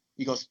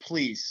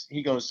 please.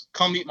 He goes,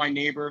 come meet my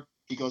neighbor.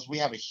 He goes, we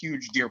have a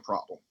huge deer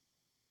problem.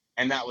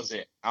 And that was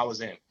it. I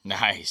was in.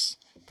 Nice.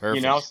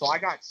 Perfect. So I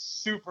got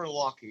super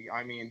lucky.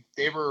 I mean,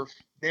 he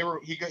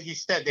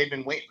said they've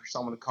been waiting for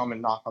someone to come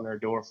and knock on their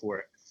door for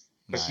it.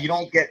 Because you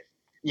don't get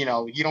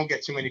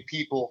too many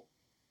people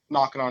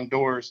knocking on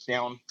doors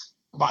down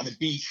by the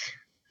beach.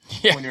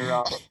 Yeah. When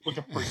you're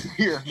looking for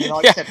deer,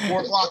 like I said,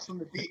 4 blocks from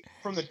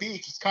the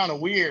beach, it's kind of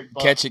weird.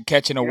 But,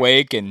 catching a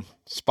wake and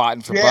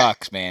spotting for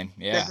bucks, man.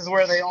 Yeah, this is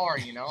where they are.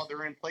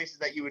 They're in places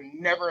that you would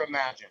never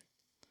imagine.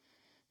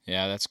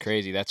 Yeah, that's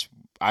crazy.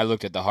 I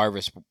looked at the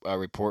harvest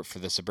report for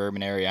the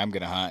suburban area I'm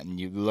going to hunt, and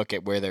you look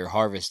at where they're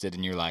harvested,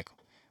 and you're like,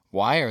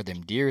 why are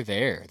them deer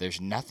there?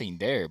 There's nothing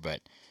there,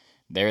 but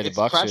the It's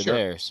bucks pressure. are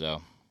there.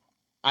 So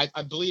I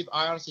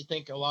honestly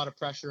think a lot of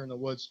pressure in the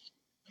woods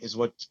is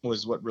what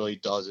really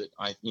does it.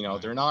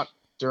 They're not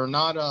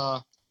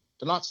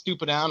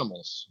stupid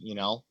animals.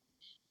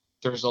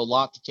 There's a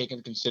lot to take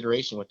into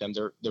consideration with them.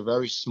 They're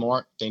very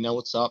smart. They know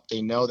what's up.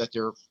 They know that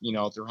they're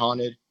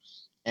hunted,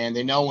 and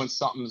they know when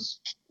something's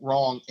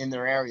wrong in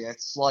their area.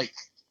 It's like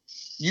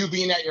you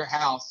being at your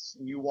house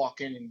and you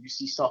walk in and you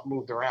see stuff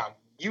moved around.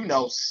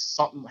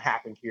 Something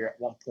happened here at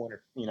one point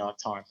or at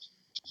time,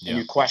 and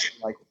you question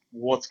like,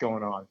 what's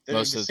going on.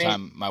 Most of the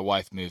time, my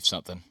wife moved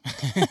something.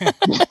 I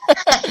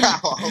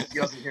hope he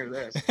doesn't hear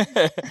this.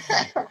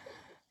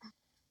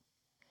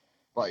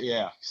 But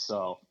yeah,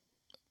 so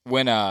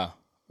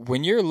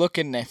when you're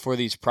looking for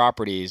these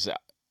properties,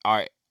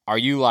 are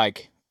you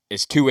like,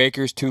 is 2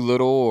 acres too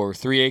little or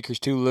 3 acres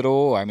too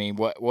little? I mean,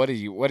 what are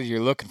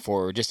you looking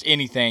for? Or just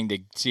anything to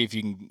see if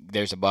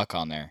there's a buck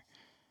on there.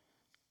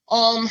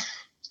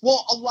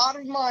 Well, a lot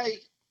of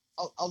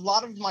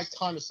my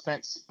time is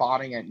spent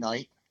spotting at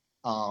night.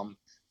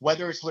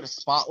 Whether it's with a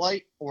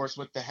spotlight or it's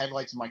with the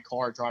headlights of my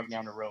car driving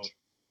down the road.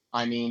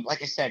 I mean,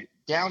 like I said,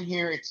 down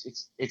here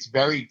it's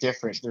very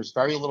different. There's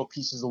very little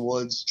pieces of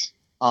woods,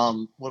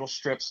 little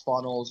strips,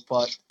 funnels,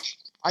 but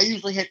I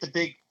usually hit the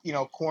big,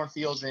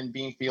 cornfields and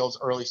bean fields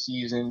early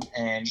season,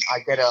 and I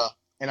get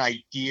an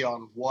idea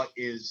on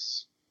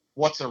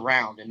what's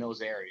around in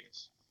those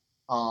areas.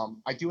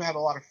 I do have a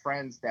lot of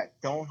friends that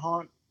don't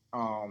hunt.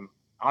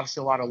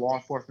 Obviously a lot of law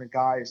enforcement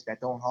guys that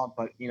don't hunt,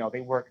 but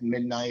they work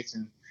midnights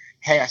and,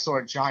 hey, I saw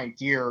a giant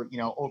deer,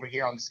 over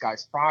here on this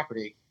guy's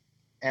property.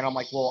 And I'm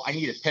like, well, I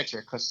need a picture,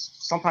 because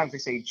sometimes they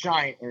say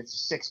giant and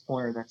it's a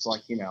 6-pointer that's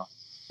like,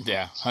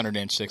 yeah,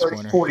 100-inch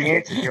 6-pointer, 40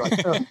 inches. You're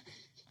like, ugh.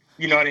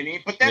 You know what I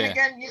mean? But then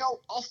again,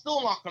 I'll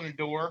still knock on the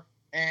door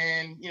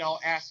and,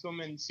 ask them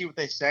and see what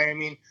they say. I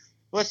mean,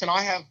 listen,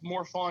 I have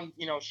more fun,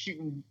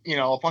 shooting,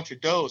 a bunch of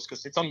does,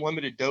 because it's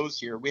unlimited does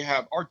here.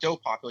 Our doe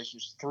population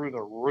is through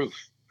the roof.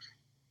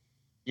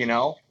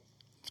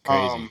 It's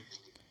crazy.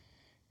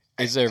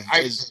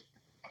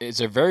 Is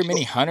there very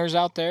many hunters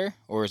out there,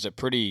 or is it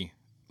pretty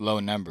low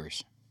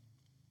numbers?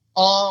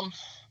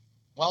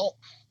 Well,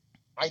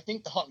 I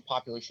think the hunting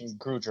population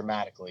grew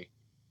dramatically.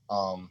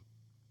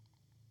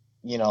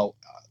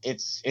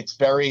 It's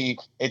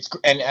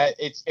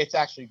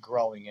actually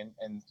growing,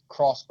 and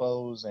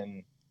crossbows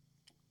and,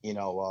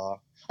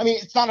 I mean,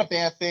 it's not a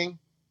bad thing,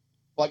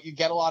 but you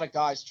get a lot of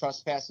guys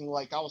trespassing.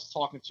 Like, I was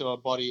talking to a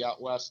buddy out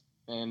west,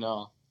 and,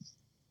 I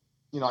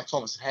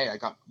told him, I said, hey, I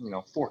got,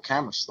 4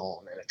 cameras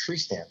stolen in a tree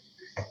stand.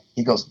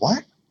 He goes,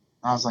 what?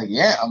 I was like,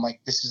 yeah. I'm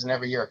like, this is an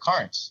every year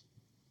occurrence.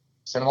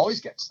 I said, I'm always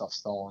getting stuff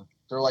stolen.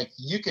 They're like,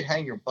 you could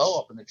hang your bow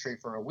up in the tree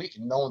for a week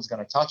and no one's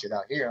going to touch it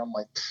out here. I'm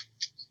like,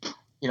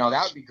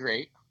 that would be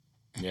great.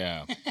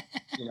 Yeah.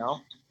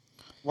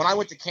 When I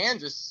went to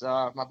Kansas,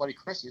 my buddy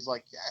Chris, he's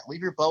like, yeah,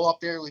 leave your bow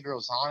up there, leave your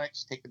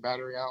Ozonics, take the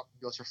battery out.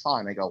 He goes, you're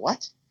fine. I go,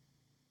 what?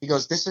 He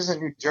goes, this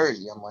isn't New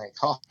Jersey. I'm like,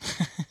 oh,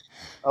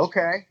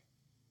 okay.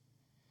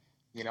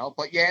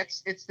 But yeah,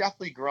 it's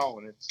definitely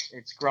growing.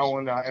 It's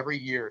growing every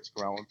year. It's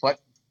growing. But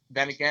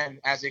then again,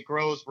 as it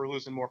grows, we're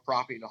losing more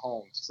property to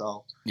homes.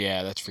 So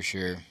yeah, that's for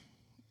sure.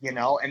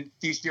 And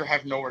these deer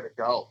have nowhere to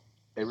go.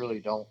 They really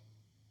don't.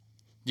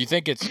 Do you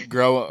think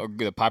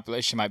the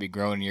population might be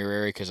growing in your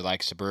area because of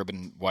like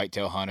suburban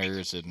whitetail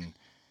hunters and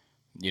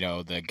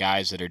the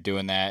guys that are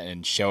doing that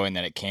and showing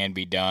that it can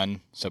be done?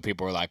 So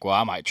people are like, well,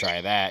 I might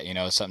try that.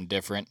 Something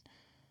different.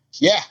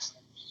 Yeah.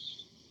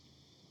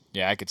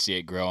 Yeah, I could see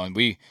it growing.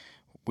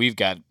 We've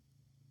got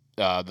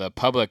the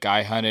public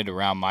I hunted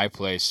around my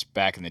place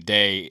back in the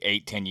day,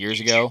 8-10 years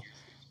ago.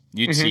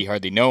 You'd see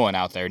hardly no one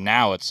out there.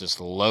 Now it's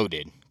just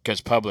loaded because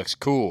public's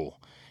cool.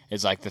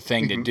 It's like the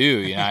thing to do,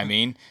 you know what I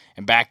mean?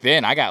 And back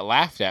then, I got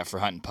laughed at for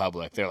hunting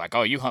public. They're like,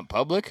 oh, you hunt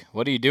public?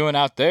 What are you doing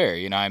out there?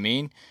 You know what I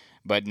mean?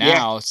 But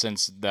now,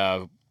 since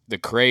the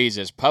craze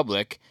is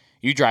public,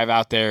 you drive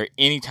out there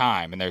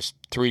anytime, and there's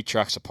 3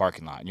 trucks a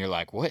parking lot. And you're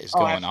like, what is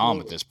going on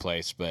with this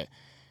place? But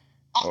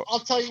I'll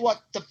tell you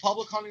what, the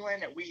public hunting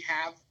land that we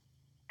have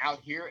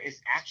out here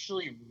is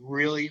actually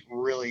really,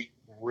 really,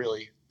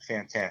 really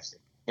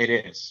fantastic. It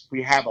is.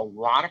 We have a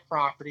lot of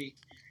property,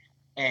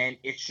 and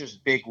it's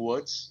just big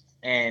woods.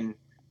 And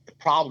the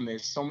problem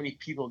is so many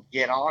people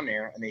get on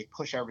there and they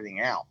push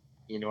everything out.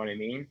 You know what I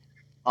mean?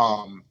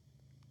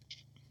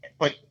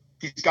 But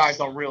these guys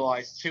don't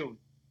realize too,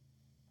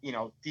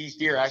 these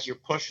deer, as you're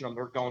pushing them,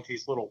 they're going to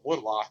these little wood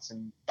lots,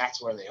 and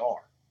that's where they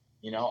are.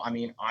 I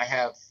mean, I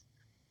have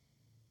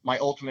my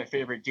ultimate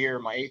favorite deer,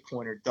 my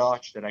 8-pointer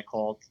Dutch that I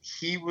called.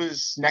 He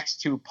was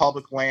next to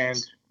public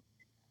land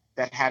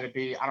that had to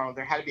be,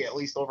 there had to be at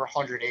least over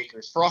 100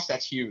 acres. For us,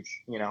 that's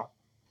huge,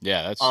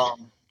 Yeah, that's...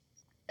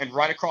 And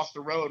right across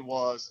the road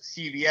was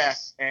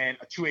CVS and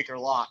a 2-acre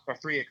lot, or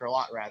 3-acre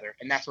lot rather,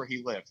 and that's where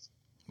he lived.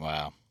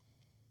 Wow.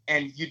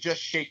 And you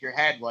just shake your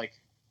head like,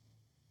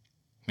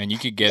 Man, you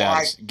could get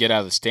out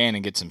of the stand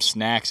and get some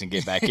snacks and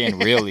get back in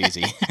real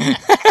easy.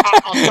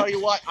 I'll tell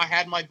you what. I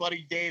had my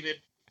buddy David,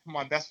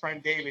 my best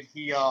friend David.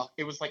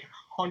 It was like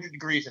 100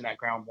 degrees in that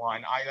ground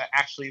blind. I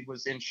actually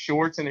was in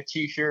shorts and a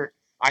t-shirt.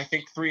 I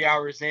think 3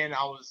 hours in,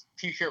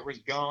 t-shirt was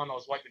gone. I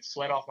was wiping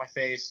sweat off my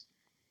face.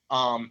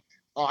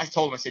 I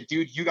told him, I said,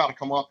 dude, you got to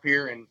come up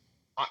here and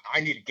I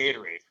need a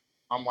Gatorade.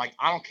 I'm like,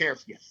 I don't care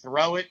if you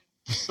throw it,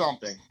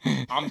 something.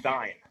 I'm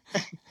dying.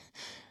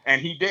 And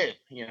he did,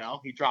 he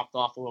dropped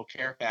off a little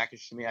care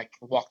package to me. I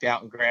walked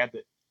out and grabbed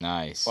it.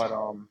 Nice.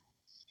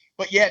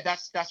 But yeah,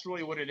 that's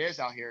really what it is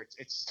out here.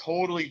 It's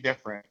totally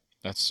different.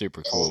 That's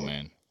super cool,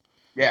 man.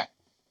 Yeah.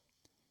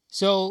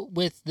 So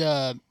with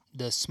the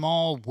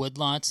small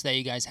woodlots that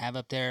you guys have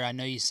up there, I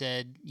know you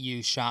said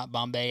you shot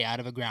Bombay out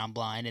of a ground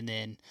blind, and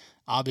then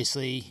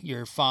obviously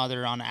your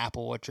father on an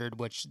apple orchard,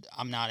 which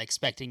I'm not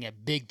expecting a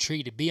big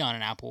tree to be on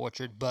an apple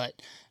orchard,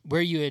 but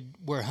where you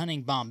were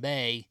hunting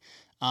Bombay,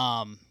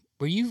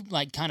 were you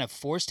like kind of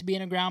forced to be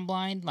in a ground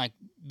blind, like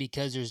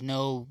because there's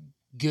no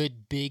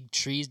good big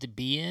trees to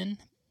be in?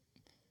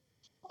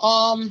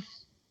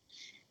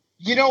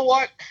 You know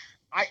what?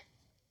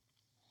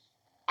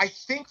 I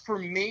think for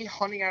me,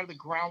 hunting out of the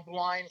ground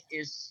blind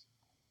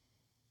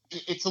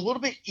it's a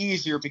little bit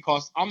easier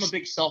because I'm a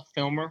big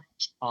self-filmer.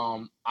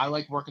 I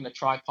like working the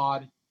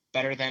tripod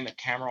better than the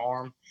camera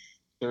arm.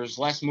 There's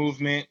less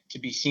movement to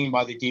be seen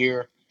by the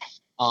deer.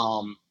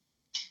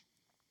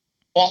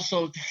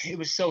 Also, it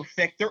was so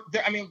thick.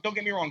 I mean, don't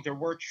get me wrong, there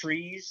were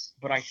trees,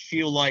 but I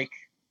feel like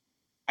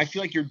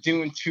you're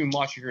doing too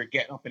much if you're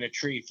getting up in a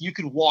tree. If you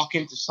could walk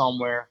into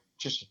somewhere,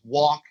 just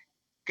walk,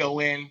 go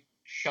in,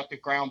 shut the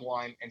ground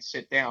blind, and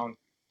sit down,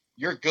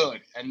 you're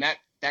good. And that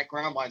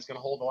ground blind is going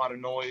to hold a lot of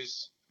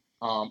noise,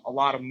 a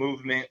lot of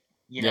movement.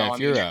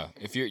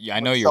 I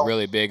know you're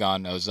really big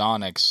on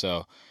ozonics,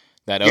 so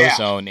that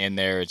ozone in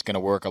there is going to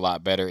work a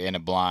lot better in a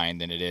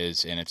blind than it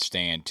is in a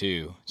stand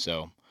too.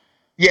 So.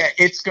 Yeah,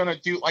 it's gonna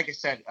do, like I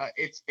said,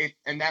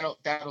 and that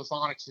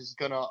ozonics is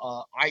gonna,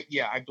 I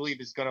believe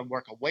is gonna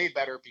work way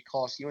better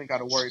because you ain't got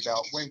to worry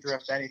about wind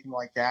drift, anything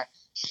like that.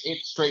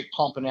 It's straight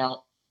pumping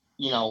out,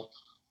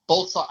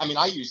 both sides. I mean,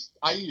 I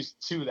used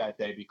 2 that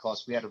day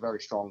because we had a very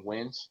strong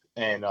wind,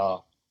 and I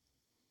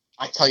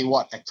tell you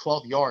what, at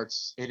 12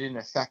 yards, it didn't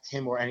affect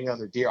him or any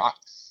other deer.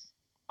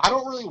 I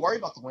don't really worry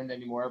about the wind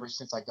anymore ever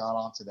since I got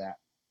onto that.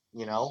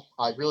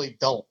 I really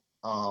don't.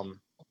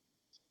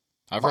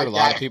 I've heard a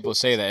lot of people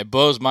say that. It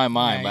blows my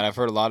mind, but I've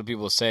heard a lot of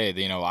people say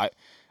that,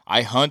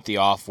 I hunt the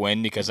off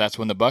wind because that's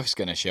when the buck's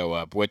going to show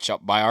up, which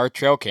by our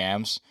trail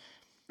cams,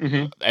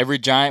 every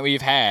giant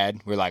we've had,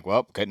 we're like,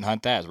 well, couldn't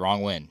hunt that. It's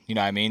wrong wind. You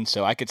know what I mean?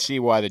 So I could see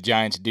why the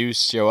giants do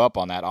show up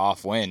on that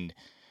off wind.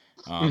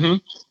 So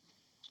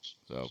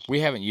we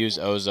haven't used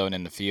ozone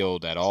in the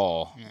field at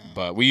all,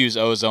 but we use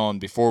ozone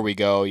before we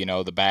go,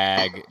 the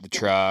bag, the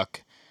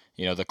truck,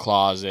 the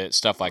closet,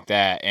 stuff like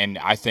that. And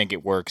I think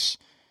it works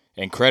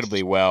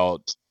incredibly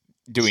well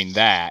doing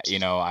that.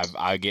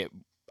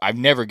 I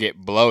never get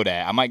blowed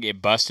at. I might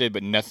get busted,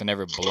 but nothing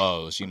ever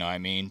blows. You know what I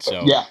mean?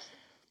 So yeah.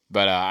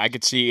 But I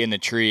could see in the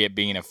tree it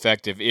being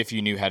effective if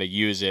you knew how to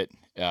use it.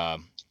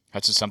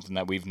 That's just something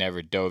that we've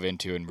never dove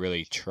into and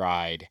really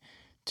tried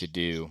to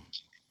do.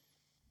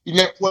 You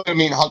know what I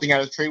mean? Hunting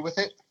out of the tree with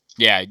it?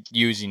 Yeah,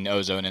 using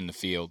ozone in the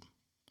field.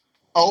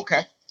 Oh,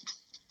 okay.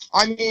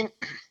 I mean,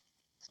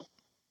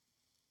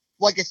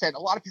 like I said, a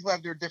lot of people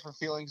have their different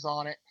feelings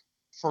on it.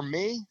 For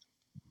me,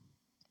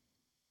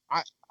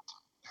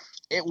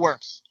 it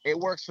works. It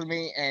works for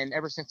me, and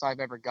ever since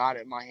I've ever got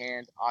it in my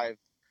hand, I've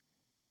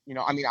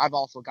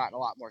also gotten a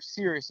lot more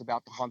serious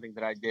about the hunting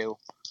that I do.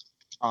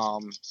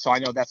 So I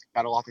know that's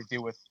got a lot to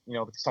do with,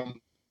 some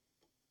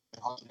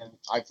hunting, and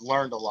I've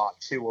learned a lot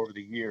too over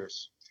the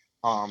years.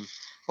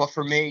 But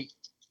for me,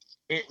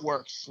 it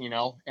works,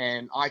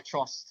 and I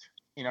trust,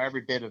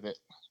 every bit of it.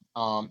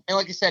 And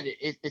like I said,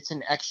 it's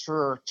an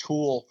extra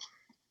tool,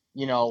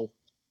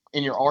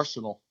 in your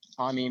arsenal.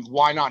 I mean,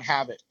 why not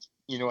have it?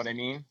 You know what I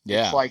mean?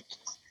 Yeah. It's like,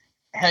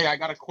 hey, I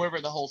got a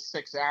quiver the whole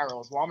 6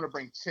 arrows. Well, I'm going to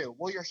bring 2.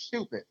 Well, you're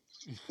stupid,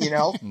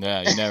 Yeah,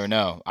 you never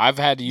know. I've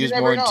had to use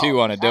more than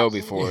 2 on a doe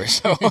before.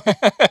 So.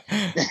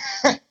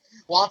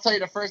 Well, I'll tell you,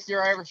 the first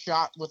year I ever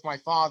shot with my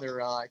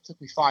father, it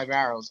took me 5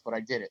 arrows, but I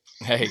did it.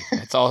 Hey,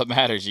 that's all that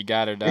matters. You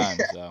got her done.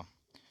 So,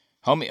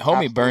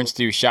 homie burns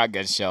through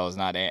shotgun shells,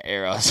 not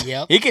arrows.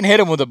 Yep. He can hit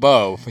them with a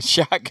bow. With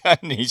shotgun,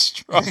 he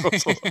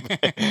struggles a little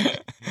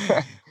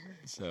bit.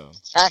 So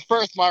at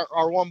first,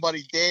 our one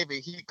buddy Davey,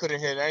 he couldn't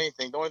hit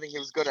anything. The only thing he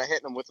was good at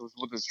hitting them with was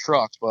with his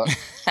truck, but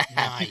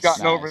he's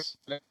gotten over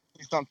it.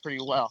 He's done pretty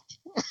well.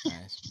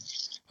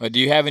 Nice. Do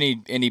you have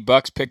any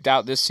bucks picked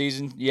out this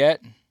season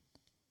yet?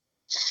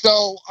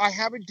 So I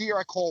have a deer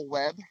I call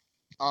Webb.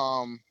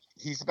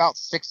 He's about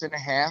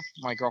 6.5.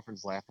 My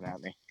girlfriend's laughing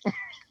at me.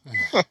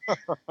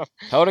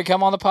 Tell her to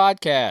come on the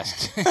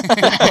podcast.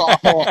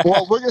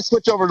 Well, we're gonna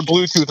switch over to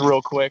Bluetooth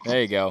real quick.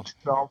 There you go.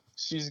 So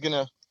she's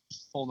gonna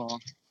hold on.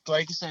 So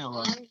I can say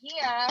hello. I'm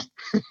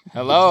here.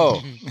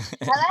 Hello.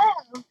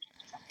 Hello.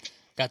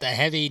 Got that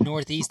heavy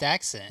Northeast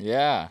accent.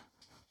 Yeah.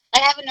 I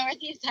have a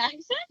Northeast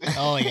accent.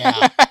 Oh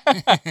yeah.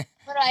 What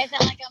do I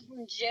sound like? I'm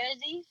from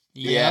Jersey.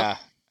 Yeah.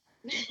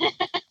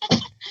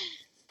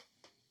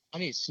 I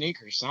need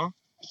sneakers, huh?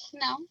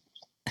 No.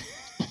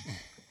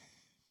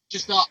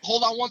 Just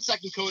hold on 1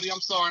 second, Cody.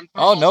 I'm sorry.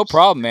 Oh, no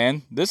problem,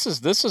 man. This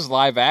is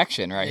live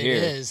action right It here.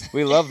 is.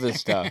 We love this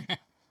stuff.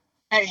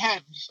 Hey,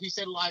 Hev, he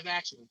said live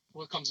action.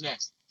 What comes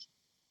next?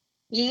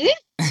 You?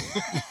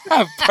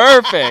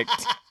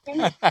 Perfect.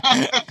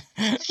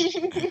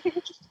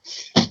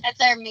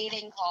 That's our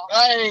meeting call.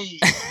 Hey.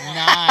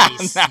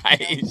 Nice.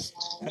 Nice.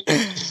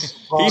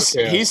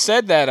 Okay. He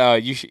said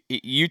that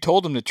you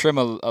told him to trim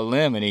a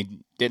limb and he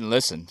didn't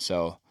listen.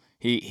 So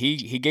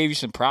he gave you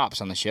some props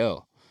on the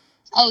show.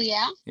 Oh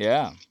yeah.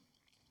 Yeah.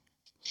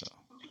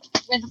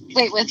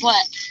 With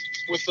what?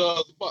 With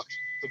the buck,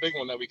 the big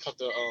one that we cut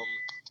the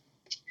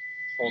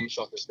let me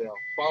shut this down.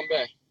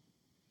 Bombay.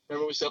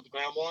 Remember we set up the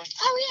ground blind?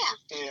 Oh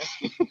yeah. Yeah.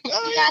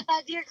 You got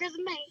that deer because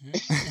of me.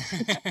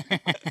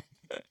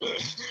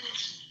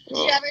 Did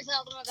you ever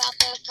tell them about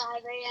the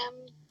 5 a.m.?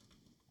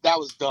 That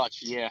was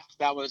Dutch. Yeah,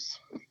 that was.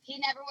 He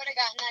never would have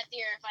gotten that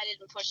deer if I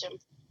didn't push him.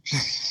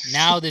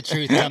 Now the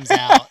truth comes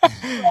out.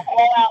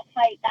 All-out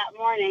fight that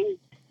morning.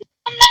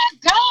 I'm not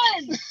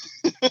going.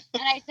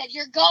 And I said,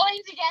 "You're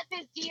going to get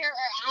this deer,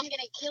 or I'm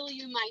gonna kill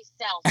you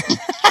myself."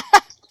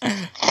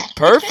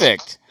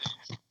 Perfect.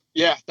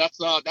 Yeah, that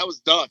was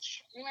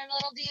Dutch. Remember,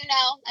 little do you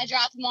know, I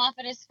dropped him off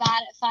at his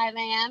spot at 5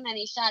 a.m. and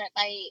he shot it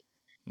by 8.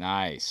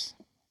 Nice.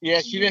 Yeah,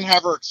 she didn't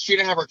have her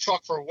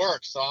truck for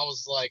work, so I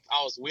was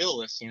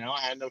wheelless,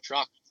 I had no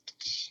truck.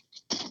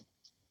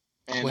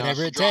 And,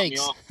 Whatever she it dropped me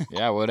takes. off.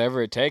 Yeah,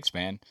 whatever it takes,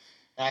 man.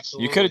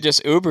 Absolutely. You could have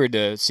just Ubered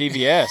to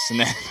CVS and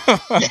then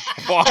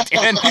walked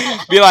in.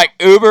 Be like,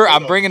 Uber,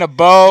 I'm bringing a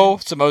bow,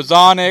 some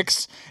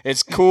ozonics.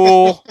 It's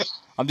cool.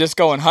 I'm just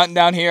going hunting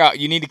down here.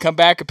 You need to come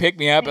back and pick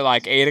me up at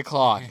like 8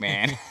 o'clock,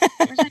 man.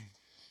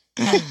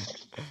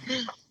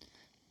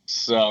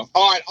 So,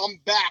 all right, I'm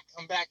back.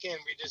 I'm back in.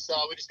 We just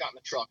got in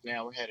the truck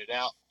now. We're headed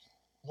out.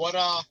 What Be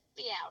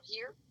out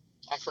here.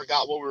 I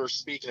forgot what we were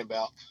speaking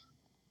about.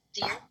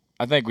 Deer.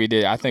 I think we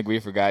did. I think we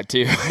forgot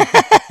too.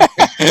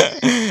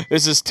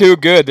 This is too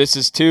good. This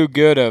is too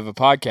good of a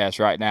podcast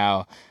right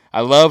now.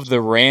 I love the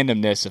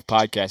randomness of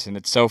podcasting.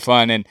 It's so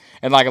fun. And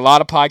like a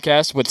lot of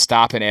podcasts would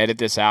stop and edit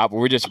this out, but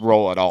we just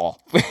roll it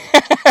all.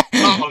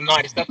 Oh,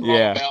 nice. That's what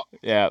I'm about.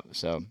 Yeah.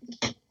 So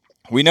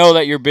we know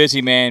that you're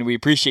busy, man. We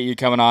appreciate you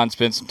coming on,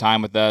 spend some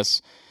time with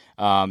us.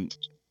 I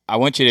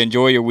want you to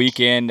enjoy your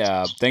weekend.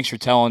 Thanks for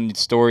telling the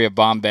story of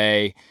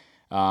Bombay.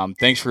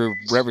 Thanks for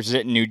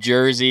representing New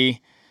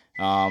Jersey.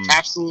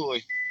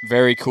 Absolutely.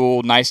 Very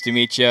cool. Nice to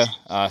meet you.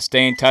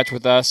 Stay in touch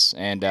with us,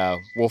 and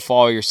we'll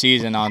follow your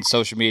season on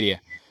social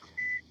media.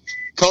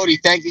 Cody,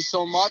 thank you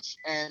so much,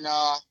 and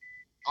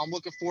I'm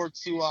looking forward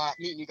to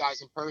meeting you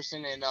guys in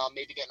person and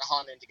maybe getting a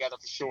hunt in together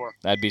for sure.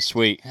 That'd be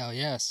sweet. Hell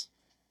yes.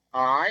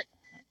 All right.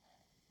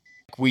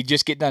 We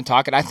just get done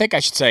talking. I think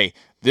I should say,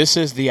 this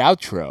is the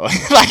outro.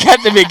 Like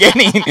at the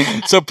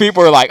beginning. So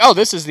people are like, oh,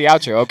 this is the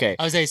outro. Okay.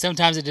 I would say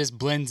sometimes it just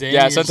blends in.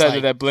 Yeah, You're just sometimes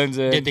like, that blends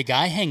in. Did the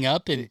guy hang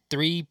up in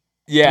 3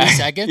 Yeah.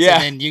 seconds Yeah.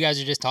 and then you guys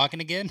are just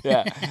talking again?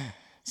 Yeah.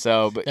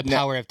 So, but The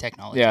power of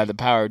technology. Yeah, the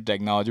power of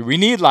technology. We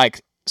need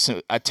like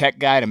a tech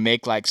guy to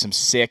make like some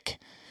sick.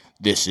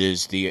 This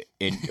is the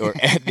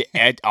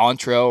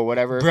intro or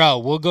whatever. Bro,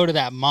 we'll go to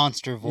that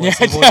monster voice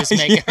and we'll just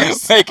make it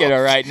ourselves. Make it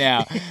right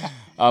now.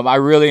 I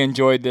really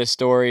enjoyed this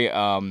story.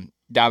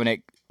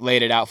 Dominic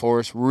laid it out for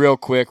us real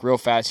quick, real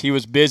fast. He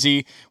was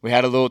busy. We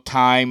had a little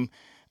time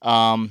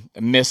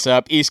miss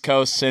up. East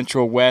Coast,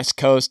 Central, West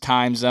Coast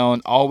time zone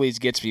always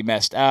gets me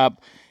messed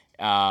up.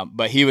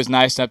 But he was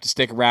nice enough to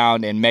stick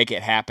around and make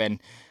it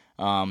happen.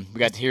 We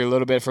got to hear a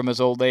little bit from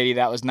his old lady.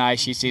 That was nice.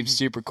 She seems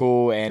super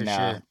cool and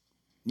For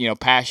sure.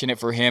 Passionate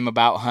for him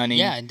about hunting.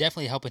 Yeah, and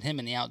definitely helping him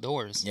in the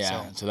outdoors.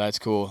 Yeah, so that's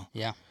cool.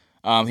 Yeah.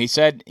 He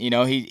said,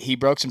 he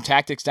broke some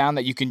tactics down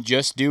that you can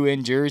just do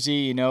in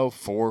Jersey,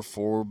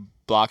 4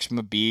 blocks from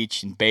a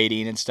beach and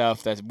baiting and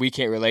stuff that we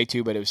can't relate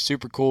to, but it was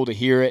super cool to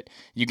hear it.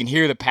 You can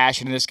hear the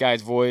passion in this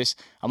guy's voice.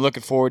 I'm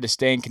looking forward to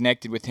staying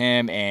connected with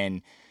him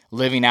and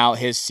living out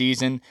his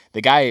season.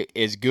 The guy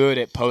is good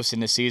at posting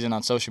the season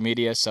on social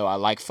media, so I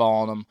like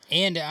following him.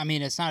 And,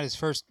 it's not his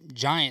first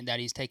giant that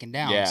he's taken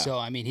down. Yeah.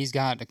 So, he's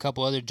got a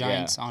couple other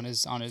giants on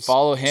his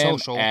Follow him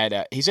social.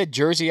 at, he said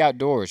Jersey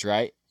Outdoors,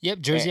 right?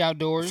 Yep, Jersey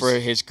Outdoors. For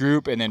his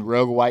group, and then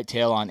Rogue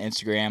Whitetail on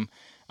Instagram.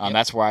 Yep.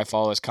 That's where I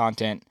follow his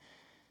content.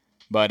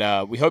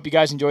 But we hope you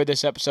guys enjoyed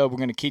this episode. We're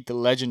going to keep the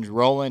legends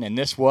rolling, and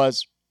this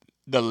was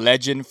the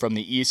legend from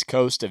the East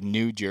Coast of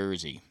New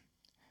Jersey.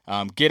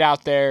 Get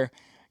out there,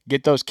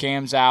 get those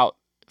cams out,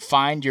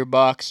 find your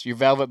bucks, your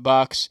velvet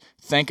bucks.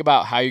 Think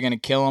about how you're going to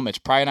kill them. It's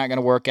probably not going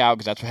to work out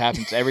because that's what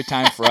happens every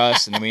time for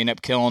us, and then we end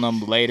up killing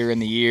them later in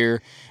the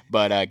year.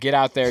 But get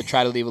out there,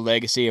 try to leave a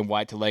legacy, and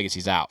Whitetail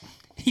Legacy's out.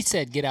 He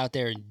said get out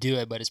there and do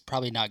it, but it's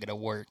probably not going to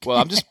work. Well,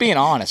 I'm just being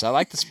honest. I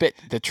like to spit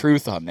the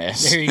truth on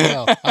this. There you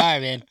go. All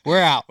right, man.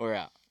 We're out. We're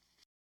out.